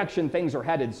like the direction things are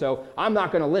headed, so I'm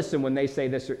not going to listen when they say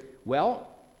this. Well,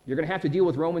 you're going to have to deal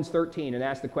with Romans 13 and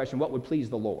ask the question, what would please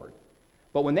the Lord?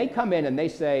 But when they come in and they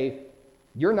say,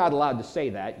 you're not allowed to say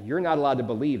that, you're not allowed to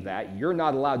believe that, you're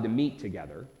not allowed to meet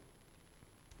together,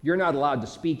 you're not allowed to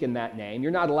speak in that name,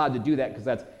 you're not allowed to do that because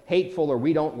that's hateful or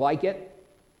we don't like it,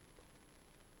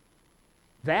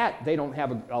 that they don't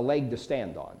have a leg to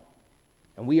stand on.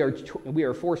 And we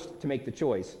are forced to make the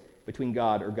choice between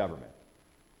God or government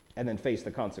and then face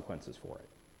the consequences for it.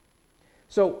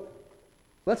 So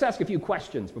let's ask a few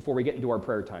questions before we get into our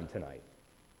prayer time tonight.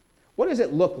 What does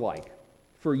it look like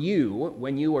for you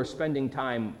when you are spending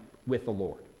time with the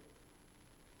Lord?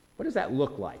 What does that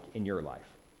look like in your life?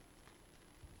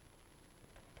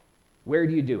 Where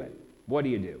do you do it? What do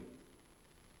you do?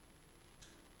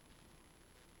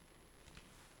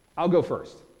 I'll go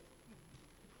first.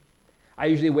 I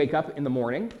usually wake up in the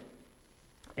morning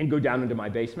and go down into my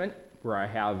basement where I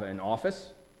have an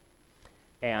office,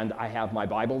 and I have my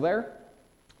Bible there,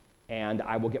 and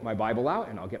I will get my Bible out,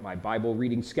 and I'll get my Bible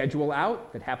reading schedule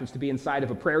out that happens to be inside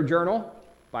of a prayer journal,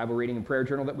 Bible reading and prayer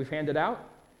journal that we've handed out,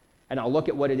 and I'll look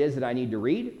at what it is that I need to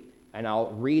read, and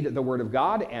I'll read the Word of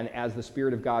God, and as the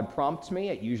Spirit of God prompts me,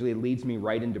 it usually leads me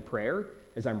right into prayer.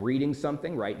 As I'm reading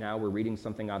something, right now we're reading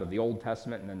something out of the Old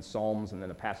Testament, and then Psalms, and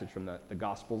then a passage from the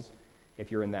Gospels,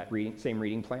 if you're in that same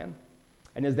reading plan.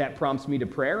 And as that prompts me to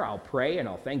prayer, I'll pray and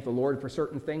I'll thank the Lord for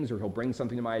certain things, or he'll bring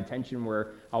something to my attention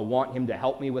where I'll want him to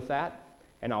help me with that.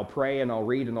 And I'll pray and I'll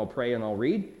read and I'll pray and I'll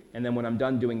read. And then when I'm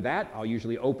done doing that, I'll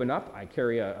usually open up. I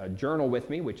carry a journal with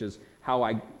me, which is how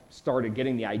I started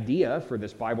getting the idea for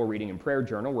this Bible reading and prayer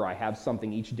journal, where I have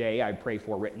something each day I pray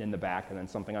for written in the back, and then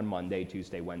something on Monday,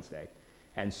 Tuesday, Wednesday,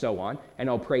 and so on. And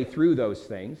I'll pray through those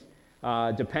things.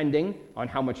 Depending on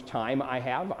how much time I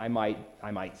have, I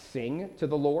might sing to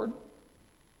the Lord.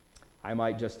 I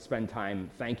might just spend time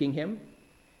thanking him.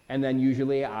 And then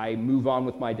usually I move on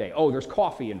with my day. Oh, there's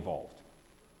coffee involved.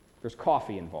 There's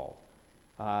coffee involved.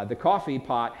 The coffee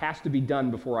pot has to be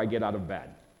done before I get out of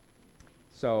bed.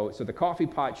 So the coffee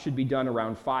pot should be done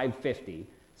around 5:50,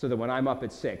 so that when I'm up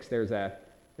at 6,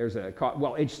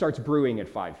 it starts brewing at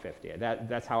 5:50.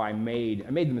 That's how I made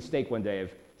the mistake one day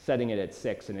of setting it at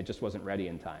 6, and it just wasn't ready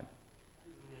in time.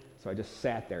 So I just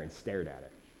sat there and stared at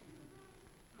it.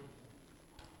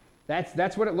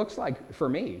 That's what it looks like for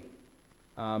me.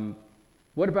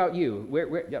 What about you?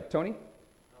 Yeah, Tony?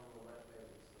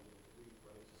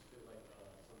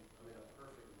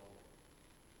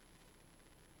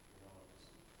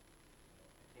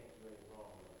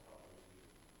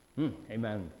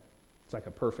 Amen. It's like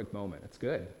a perfect moment. It's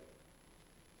good.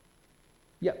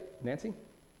 Yep, Nancy?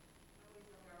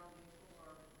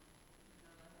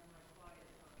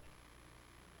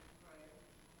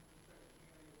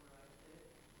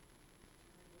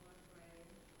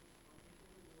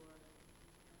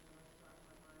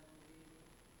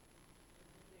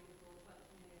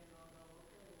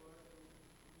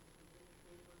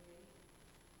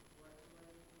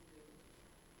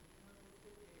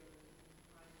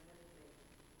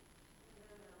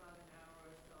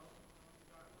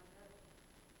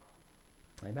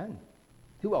 Amen.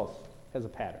 Who else has a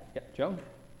pattern? Yeah, Joe?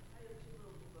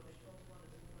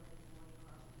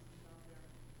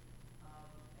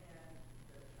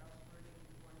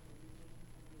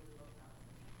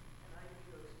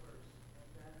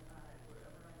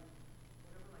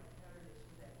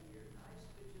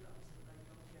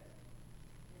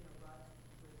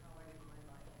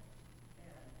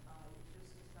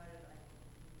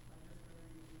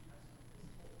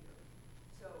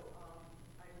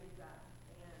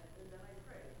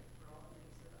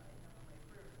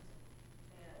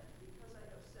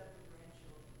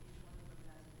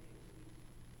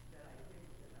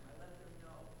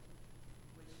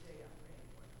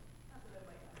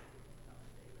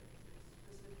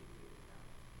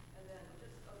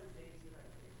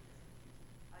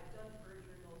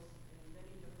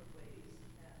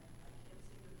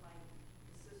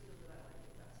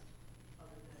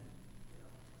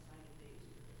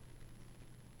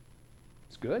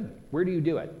 Good. Where do you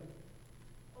do it?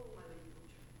 My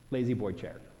lazy boy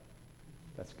chair.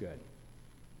 That's good.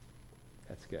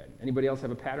 That's good. Anybody else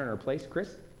have a pattern or a place?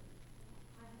 Chris?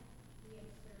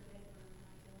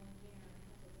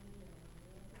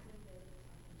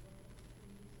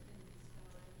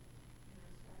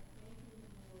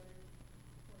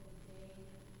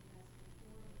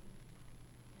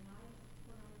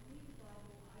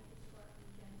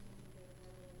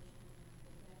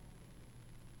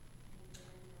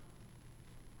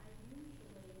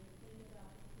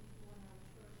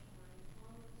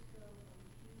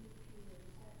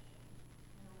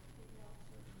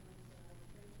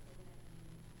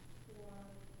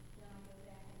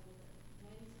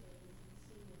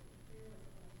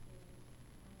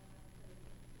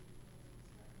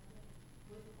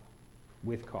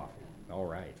 With coffee. All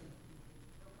right.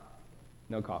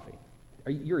 No coffee.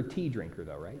 You're a tea drinker,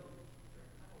 though, right?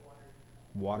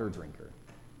 Water drinker.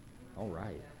 All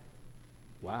right.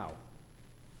 Wow.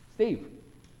 Steve?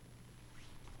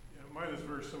 Yeah, mine is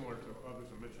very similar to others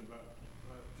I mentioned, but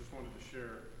I just wanted to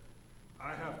share. I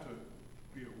have to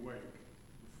be awake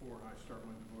before I start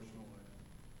my devotional life.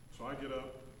 So I get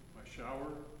up, I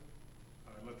shower,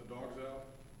 I let the dogs out,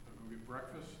 I go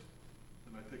breakfast,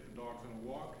 then I take the dogs on a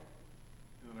walk,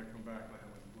 and then I come back and I have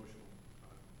my devotional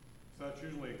time. So that's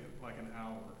usually like an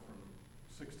hour from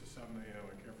 6 to 7 a.m.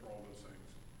 I care for all those things.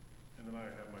 And then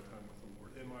I have my time with the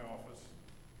Lord in my office.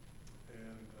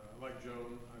 And like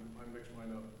Joan, I mix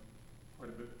mine up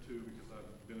quite a bit too because I've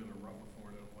been in a rut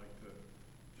before and I don't like to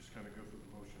just kind of go through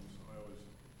the motions. So I always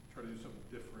try to do something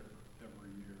different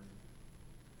every year.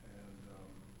 And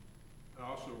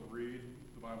I also read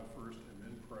the Bible first and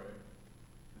then pray.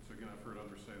 And so again, I've heard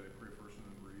others say they pray first and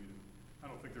then read. And I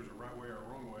don't think there's a right way or a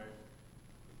wrong way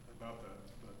about that,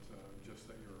 but just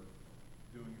that you're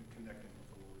doing it, connecting with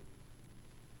the Lord.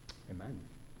 Amen.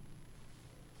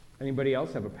 Anybody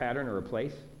else have a pattern or a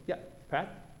place? Yeah,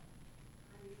 Pat?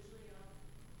 I'm usually up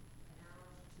an hour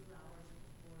to 2 hours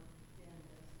before Dan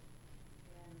is,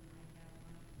 and I have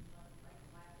my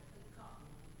like the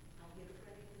coffee. I get it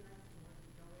ready the night before,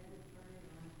 go in and turn it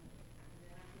on, and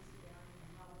then I can sit down and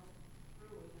follow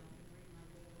through it. I can read my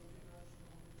daily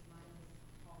devotional, which mine is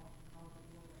called the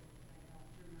Lord. I got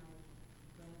through my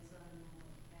grandson and my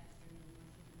pastor in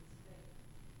Washington State.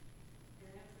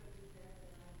 And after I do that,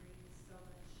 then I read so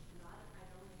much.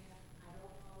 I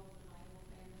don't follow the Bible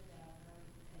family background,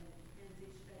 and it depends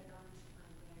each day how much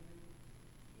time I read.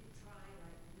 You try,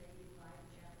 like, maybe 5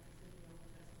 chapters in the Old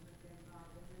Testament, then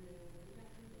 5 in the New, and you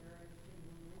have to narrow it to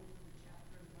the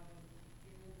chapter and what I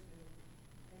get into.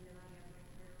 And then I have my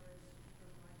prayer list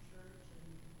from my church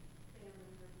and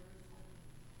family members, and my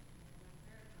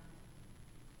prayer time.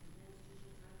 And then it's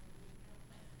usually time for me to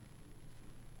help.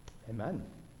 Amen.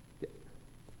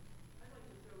 I'd like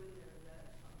to throw in there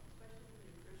that, especially for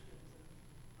new Christians, and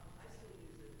I still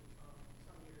use it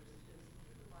some years, is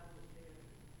through the Bible with Dan,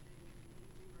 because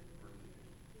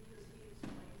he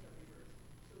explains every verse.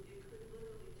 So it could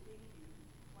literally take you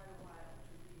quite a while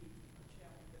to read a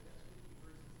chapter that has 50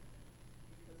 verses in it,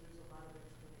 because there's a lot of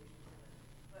explanations in it.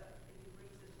 But if he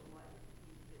brings it to life,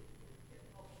 it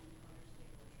helps you to understand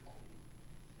what you're reading.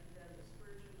 And then the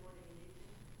spiritual morning and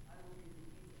evening, I will read the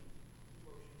evening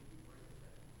devotion before I go to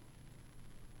bed.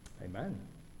 Amen.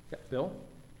 Yeah, Bill?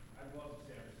 I'd love to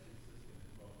say I'm as consistent as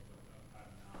most, but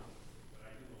I'm not. But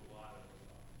I do a lot of,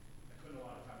 I spend a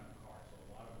lot of time in the car, so a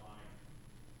lot of my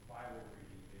Bible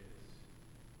reading is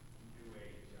New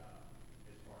Age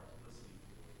as far as listening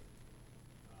to it.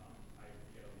 I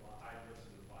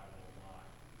listen to the Bible a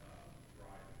lot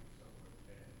driving and so forth,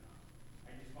 and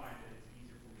I just find that it's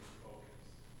easier for me to focus,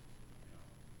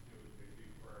 do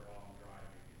prayer while I'm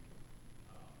driving,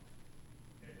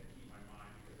 and keep my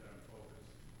mind because then I'm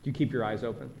focused. Do you keep your eyes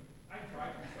open? I try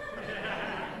to.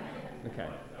 Okay.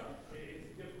 But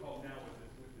it's difficult now with the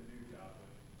new job,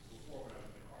 but before when I was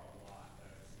in the car a lot,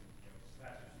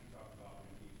 Pastor Steve talked about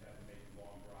when he had to make a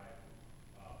long drive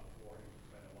before he would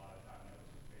spend a lot of time. That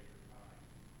was his favorite time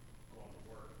going to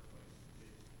work. But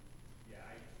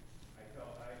I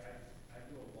felt I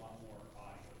do a lot more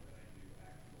audio than I do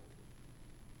actual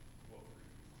book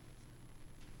reading.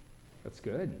 That's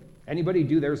good. Anybody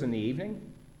do theirs in the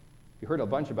evening? You heard a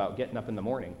bunch about getting up in the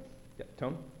morning. Yeah,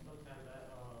 Tone? Sometimes I'm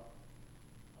all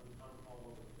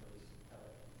over the place.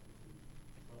 But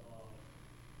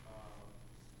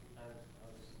sometimes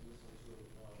I'll just listen to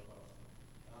about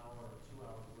an hour or 2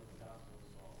 hours worth of gospel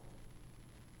song.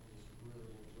 I just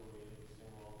really enjoy it,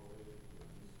 sing all the way, and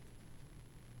just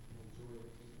enjoy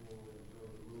the people, enjoy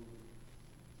the mood,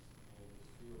 and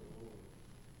just feel the Lord.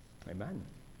 Amen.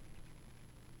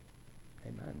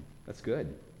 Amen. That's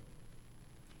good.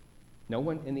 No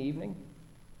one in the evening?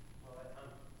 Well, I'm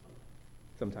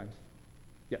Sometimes.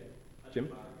 Yeah.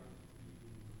 Jim?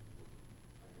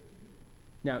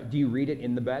 Now, do you read it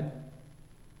in the bed?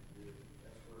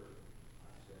 That's where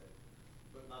I said,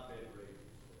 but my bed raises.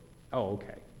 Oh,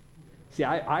 okay. See,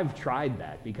 I've tried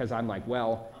that because I'm like,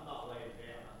 well, I'm not laying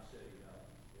down, I'm sitting up.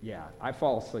 yeah, I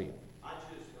fall asleep. I'm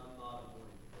not a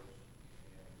morning person,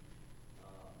 and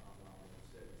I'm not going to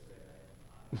sit and say that.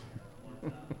 One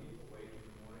time I get awake in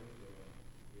the morning, so,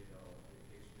 it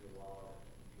takes me a while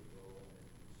to get rolling,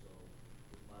 and so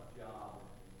with my job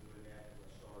and doing that, because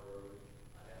I start early,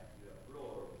 I have to get up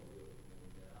real early to do it,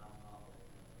 and I'm not that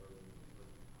kind of early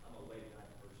person. I'm a late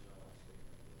night person, I like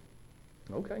staying up late.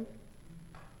 Okay.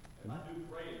 And I do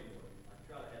pray in the morning. I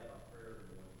try to have my prayer in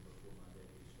the morning before my day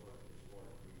gets started.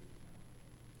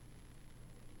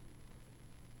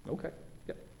 Okay.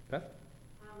 Yeah. Beth? I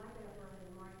get up early in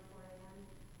the morning, 4 a.m.,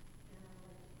 and I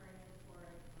like to pray before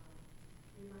I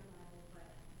read my Bible.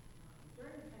 But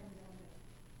during the pandemic,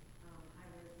 I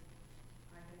had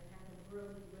a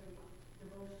really good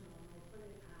devotional, and I put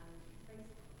it on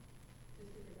Facebook just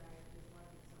because I just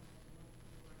liked it so much and loved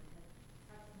the Lord and had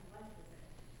touched my life with it.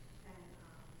 And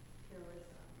there was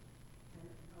a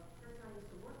person on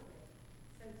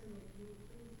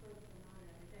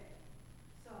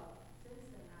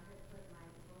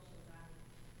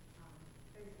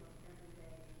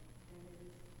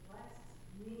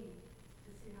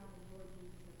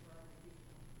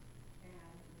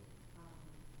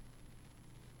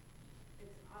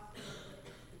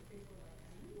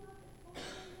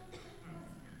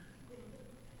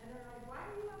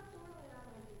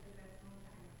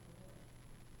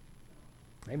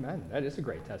Amen. That is a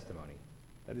great testimony.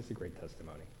 That is a great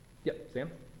testimony. Yep, Sam?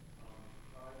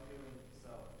 What I'm doing, so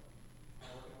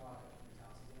I work in a lot of different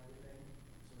houses and everything.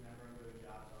 So whenever I go to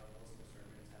jobs, I like listen to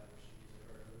sermons, have sheets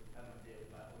or have my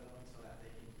daily Bible going so that they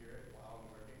can hear it while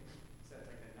I'm working. So it's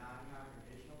like a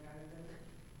non-congregational kind of thing.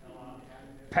 And a lot of the time,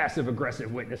 Passive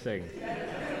aggressive witnessing. and a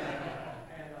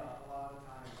lot of the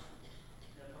times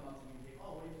they'll come up to me and say,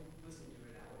 "Oh, what are you listening to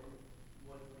right now?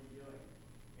 What are you doing?"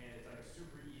 And it's like a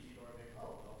super easy door. Like,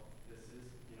 "Oh, well, this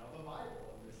is the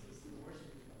Bible, and this is the worship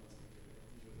music I'm listening to."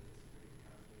 And usually it's a pretty good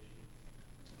conversation.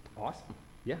 Awesome.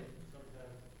 Yeah.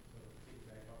 Sometimes, to take it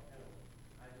back up,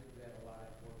 I do that a lot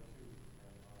at work too.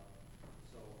 And,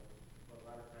 but a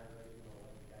lot of times, like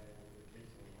the guy that was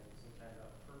preaching, and sometimes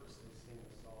I'll purposely sing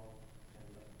a song and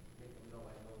make them know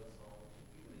I know the song.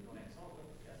 You know that song?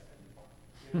 Yes, I do.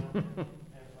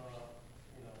 And, so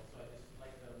I just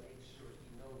like to make sure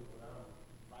he knows what I'm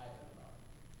vibing about.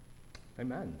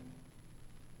 Amen.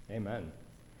 Amen.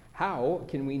 How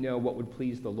can we know what would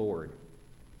please the Lord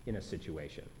in a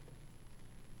situation?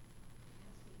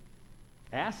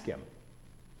 Ask him.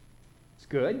 It's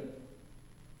good.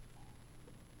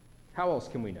 How else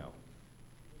can we know?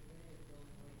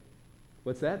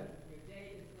 What's that? Your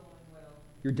day is going well.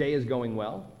 Your day is going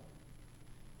well?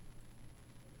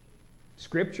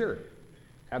 Scripture.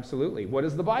 Absolutely. What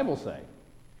does the Bible say?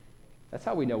 That's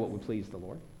how we know what would please the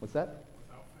Lord. What's that?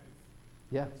 Without faith,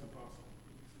 Yeah. it's impossible.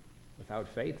 Without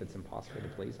faith, it's impossible to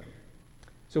please him.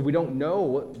 So if we don't know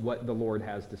what the Lord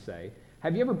has to say,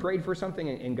 have you ever prayed for something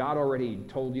and God already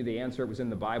told you the answer? It was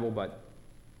in the Bible, but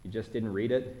you just didn't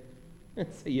read it?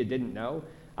 So you didn't know?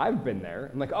 I've been there.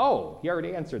 I'm like, oh, he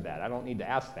already answered that. I don't need to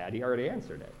ask that. He already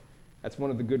answered it. That's one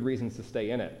of the good reasons to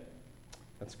stay in it.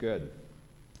 That's good.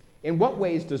 In what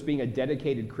ways does being a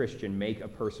dedicated Christian make a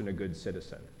person a good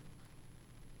citizen?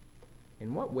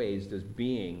 In what ways does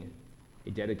being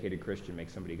a dedicated Christian make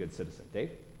somebody a good citizen?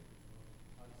 Dave?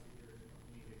 Obviously, you're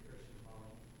being a Christian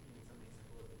following even something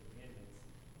simple as the commandments.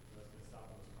 So that's going to stop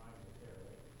those crimes right there,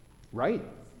 right? Right.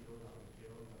 Not steal, not to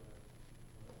kill, not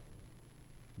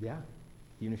to. Yeah.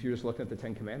 Even if you're just looking at the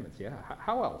Ten Commandments. Yeah.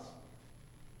 How else?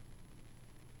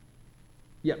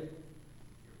 Yep. You're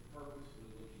purposely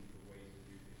looking for ways to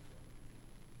do things for other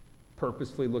people.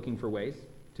 Purposefully looking for ways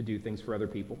to do things for other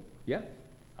people. Yeah.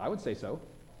 I would say so.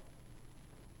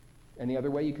 Any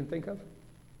other way you can think of?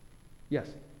 Yes.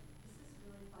 This is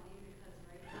really funny because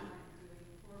right now I'm doing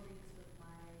 4 weeks with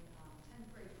my 10th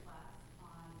grade class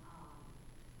on,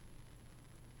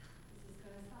 this is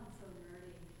going to sound so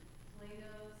nerdy,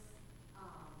 Plato's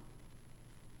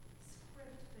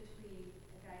script between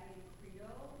a guy named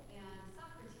Crito and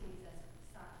Socrates as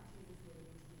Socrates is waiting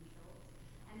to be killed.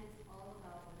 And it's all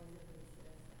about what is a good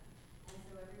citizen. And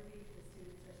so every week the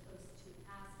students are supposed to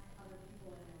ask other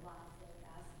people in their lives, like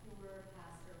ask your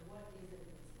pastor, what is a good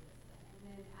citizen?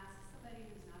 And then ask somebody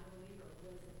who's not a believer,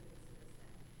 what is a good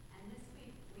citizen? And this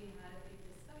week we had a big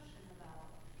discussion about,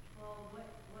 well, what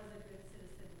was a good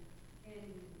citizen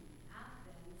in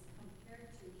Athens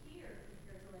compared to here,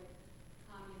 compared to like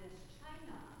communist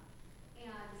China.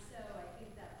 And so I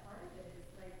think that part of it is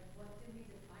like, what do we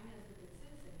define as a good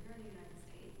citizen? Here in the United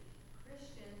States,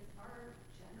 Christians are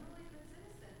generally good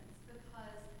citizens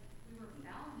because we were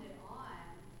founded on,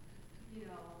 the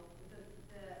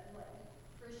like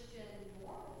Christian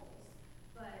morals.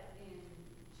 But in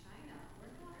China,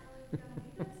 we're not really going to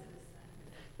be good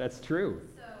citizens. That's true.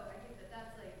 So I think that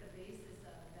that's like the basis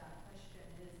of that question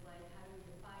is like, how do we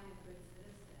define a good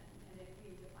citizen? And if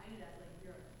we define it as like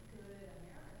you're a good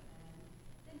American,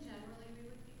 then generally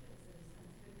we would be good citizens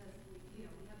because we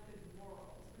have good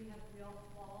morals. We all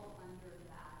fall under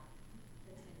that,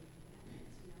 the Ten Commandments.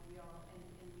 We all and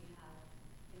we have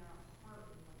in our heart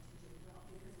we want to do well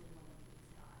because we want to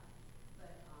please God.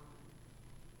 But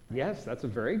Yes, that's a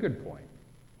very good point.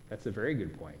 That's a very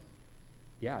good point.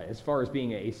 Yeah, as far as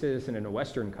being a citizen in a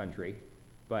Western country,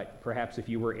 but perhaps if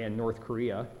you were in North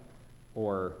Korea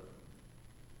or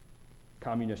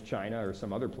communist China or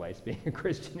some other place, being a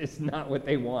Christian is not what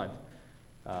they want.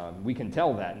 We can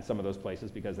tell that in some of those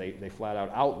places because they flat out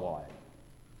outlaw it.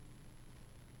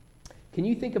 Can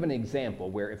you think of an example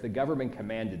where if the government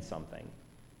commanded something,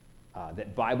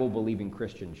 that Bible-believing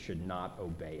Christians should not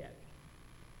obey it?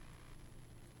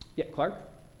 Yeah, Clark?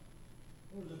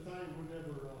 There was a time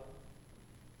whenever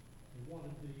they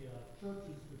wanted the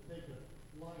churches to take a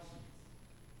license.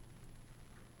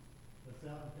 That's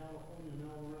out in California and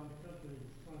all around the country,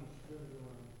 was trying to spread it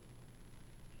around.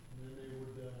 And then they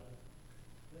would,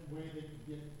 that way they could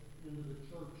get into the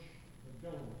church, the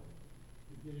government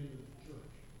could get into the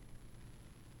church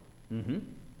Mm-hmm.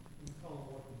 and tell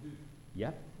them what to do.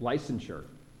 Yeah, licensure.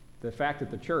 The fact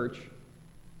that the church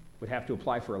would have to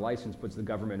apply for a license, puts the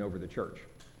government over the church.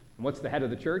 And what's the head of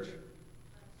the church?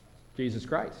 Jesus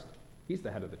Christ. He's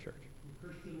the head of the church. The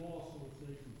Christian law so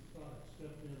they can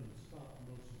step in and stop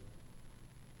most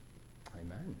of it.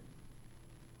 Amen.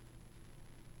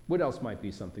 What else might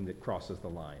be something that crosses the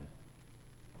line?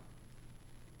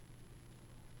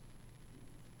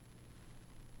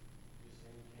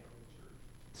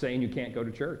 Saying you can't go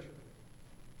to church.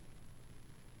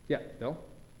 Yeah, Bill?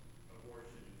 Abortion,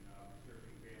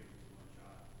 restricting families to one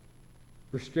child.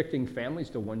 Restricting families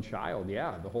to one child,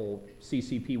 yeah, the whole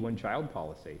CCP one-child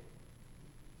policy.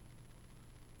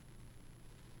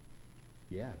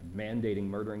 Yeah, mandating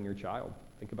murdering your child.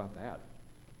 Think about that.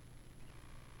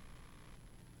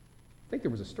 I think there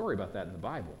was a story about that in the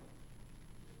Bible.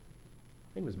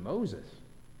 I think it was Moses.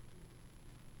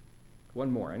 One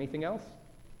more. Anything else?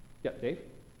 Yeah, Dave?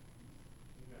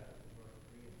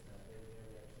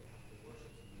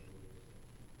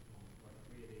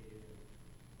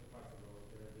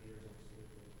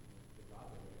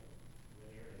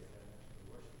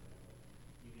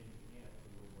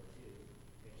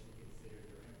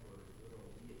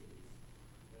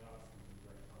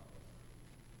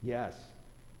 Yes.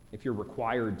 If you're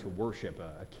required to worship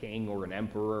a king or an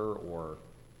emperor or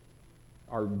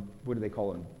our, what do they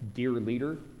call him, dear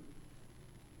leader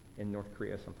in North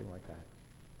Korea, something like that.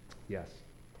 Yes.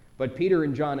 But Peter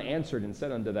and John answered and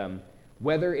said unto them,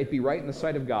 whether it be right in the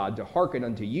sight of God to hearken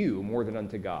unto you more than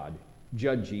unto God,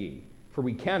 judge ye. For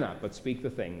we cannot but speak the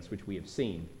things which we have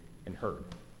seen and heard.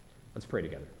 Let's pray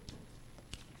together.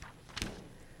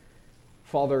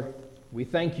 Father, we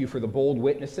thank you for the bold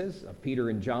witnesses of Peter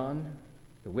and John,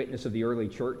 the witness of the early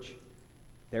church,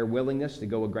 their willingness to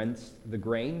go against the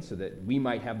grain so that we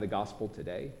might have the gospel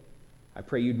today. I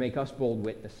pray you'd make us bold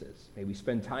witnesses. May we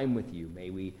spend time with you. May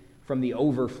we, from the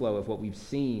overflow of what we've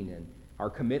seen and our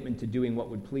commitment to doing what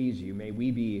would please you, may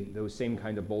we be those same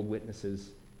kind of bold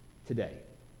witnesses today.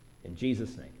 In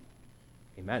Jesus' name,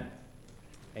 amen.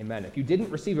 Amen. If you didn't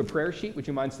receive a prayer sheet, would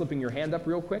you mind slipping your hand up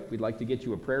real quick? We'd like to get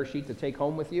you a prayer sheet to take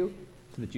home with you.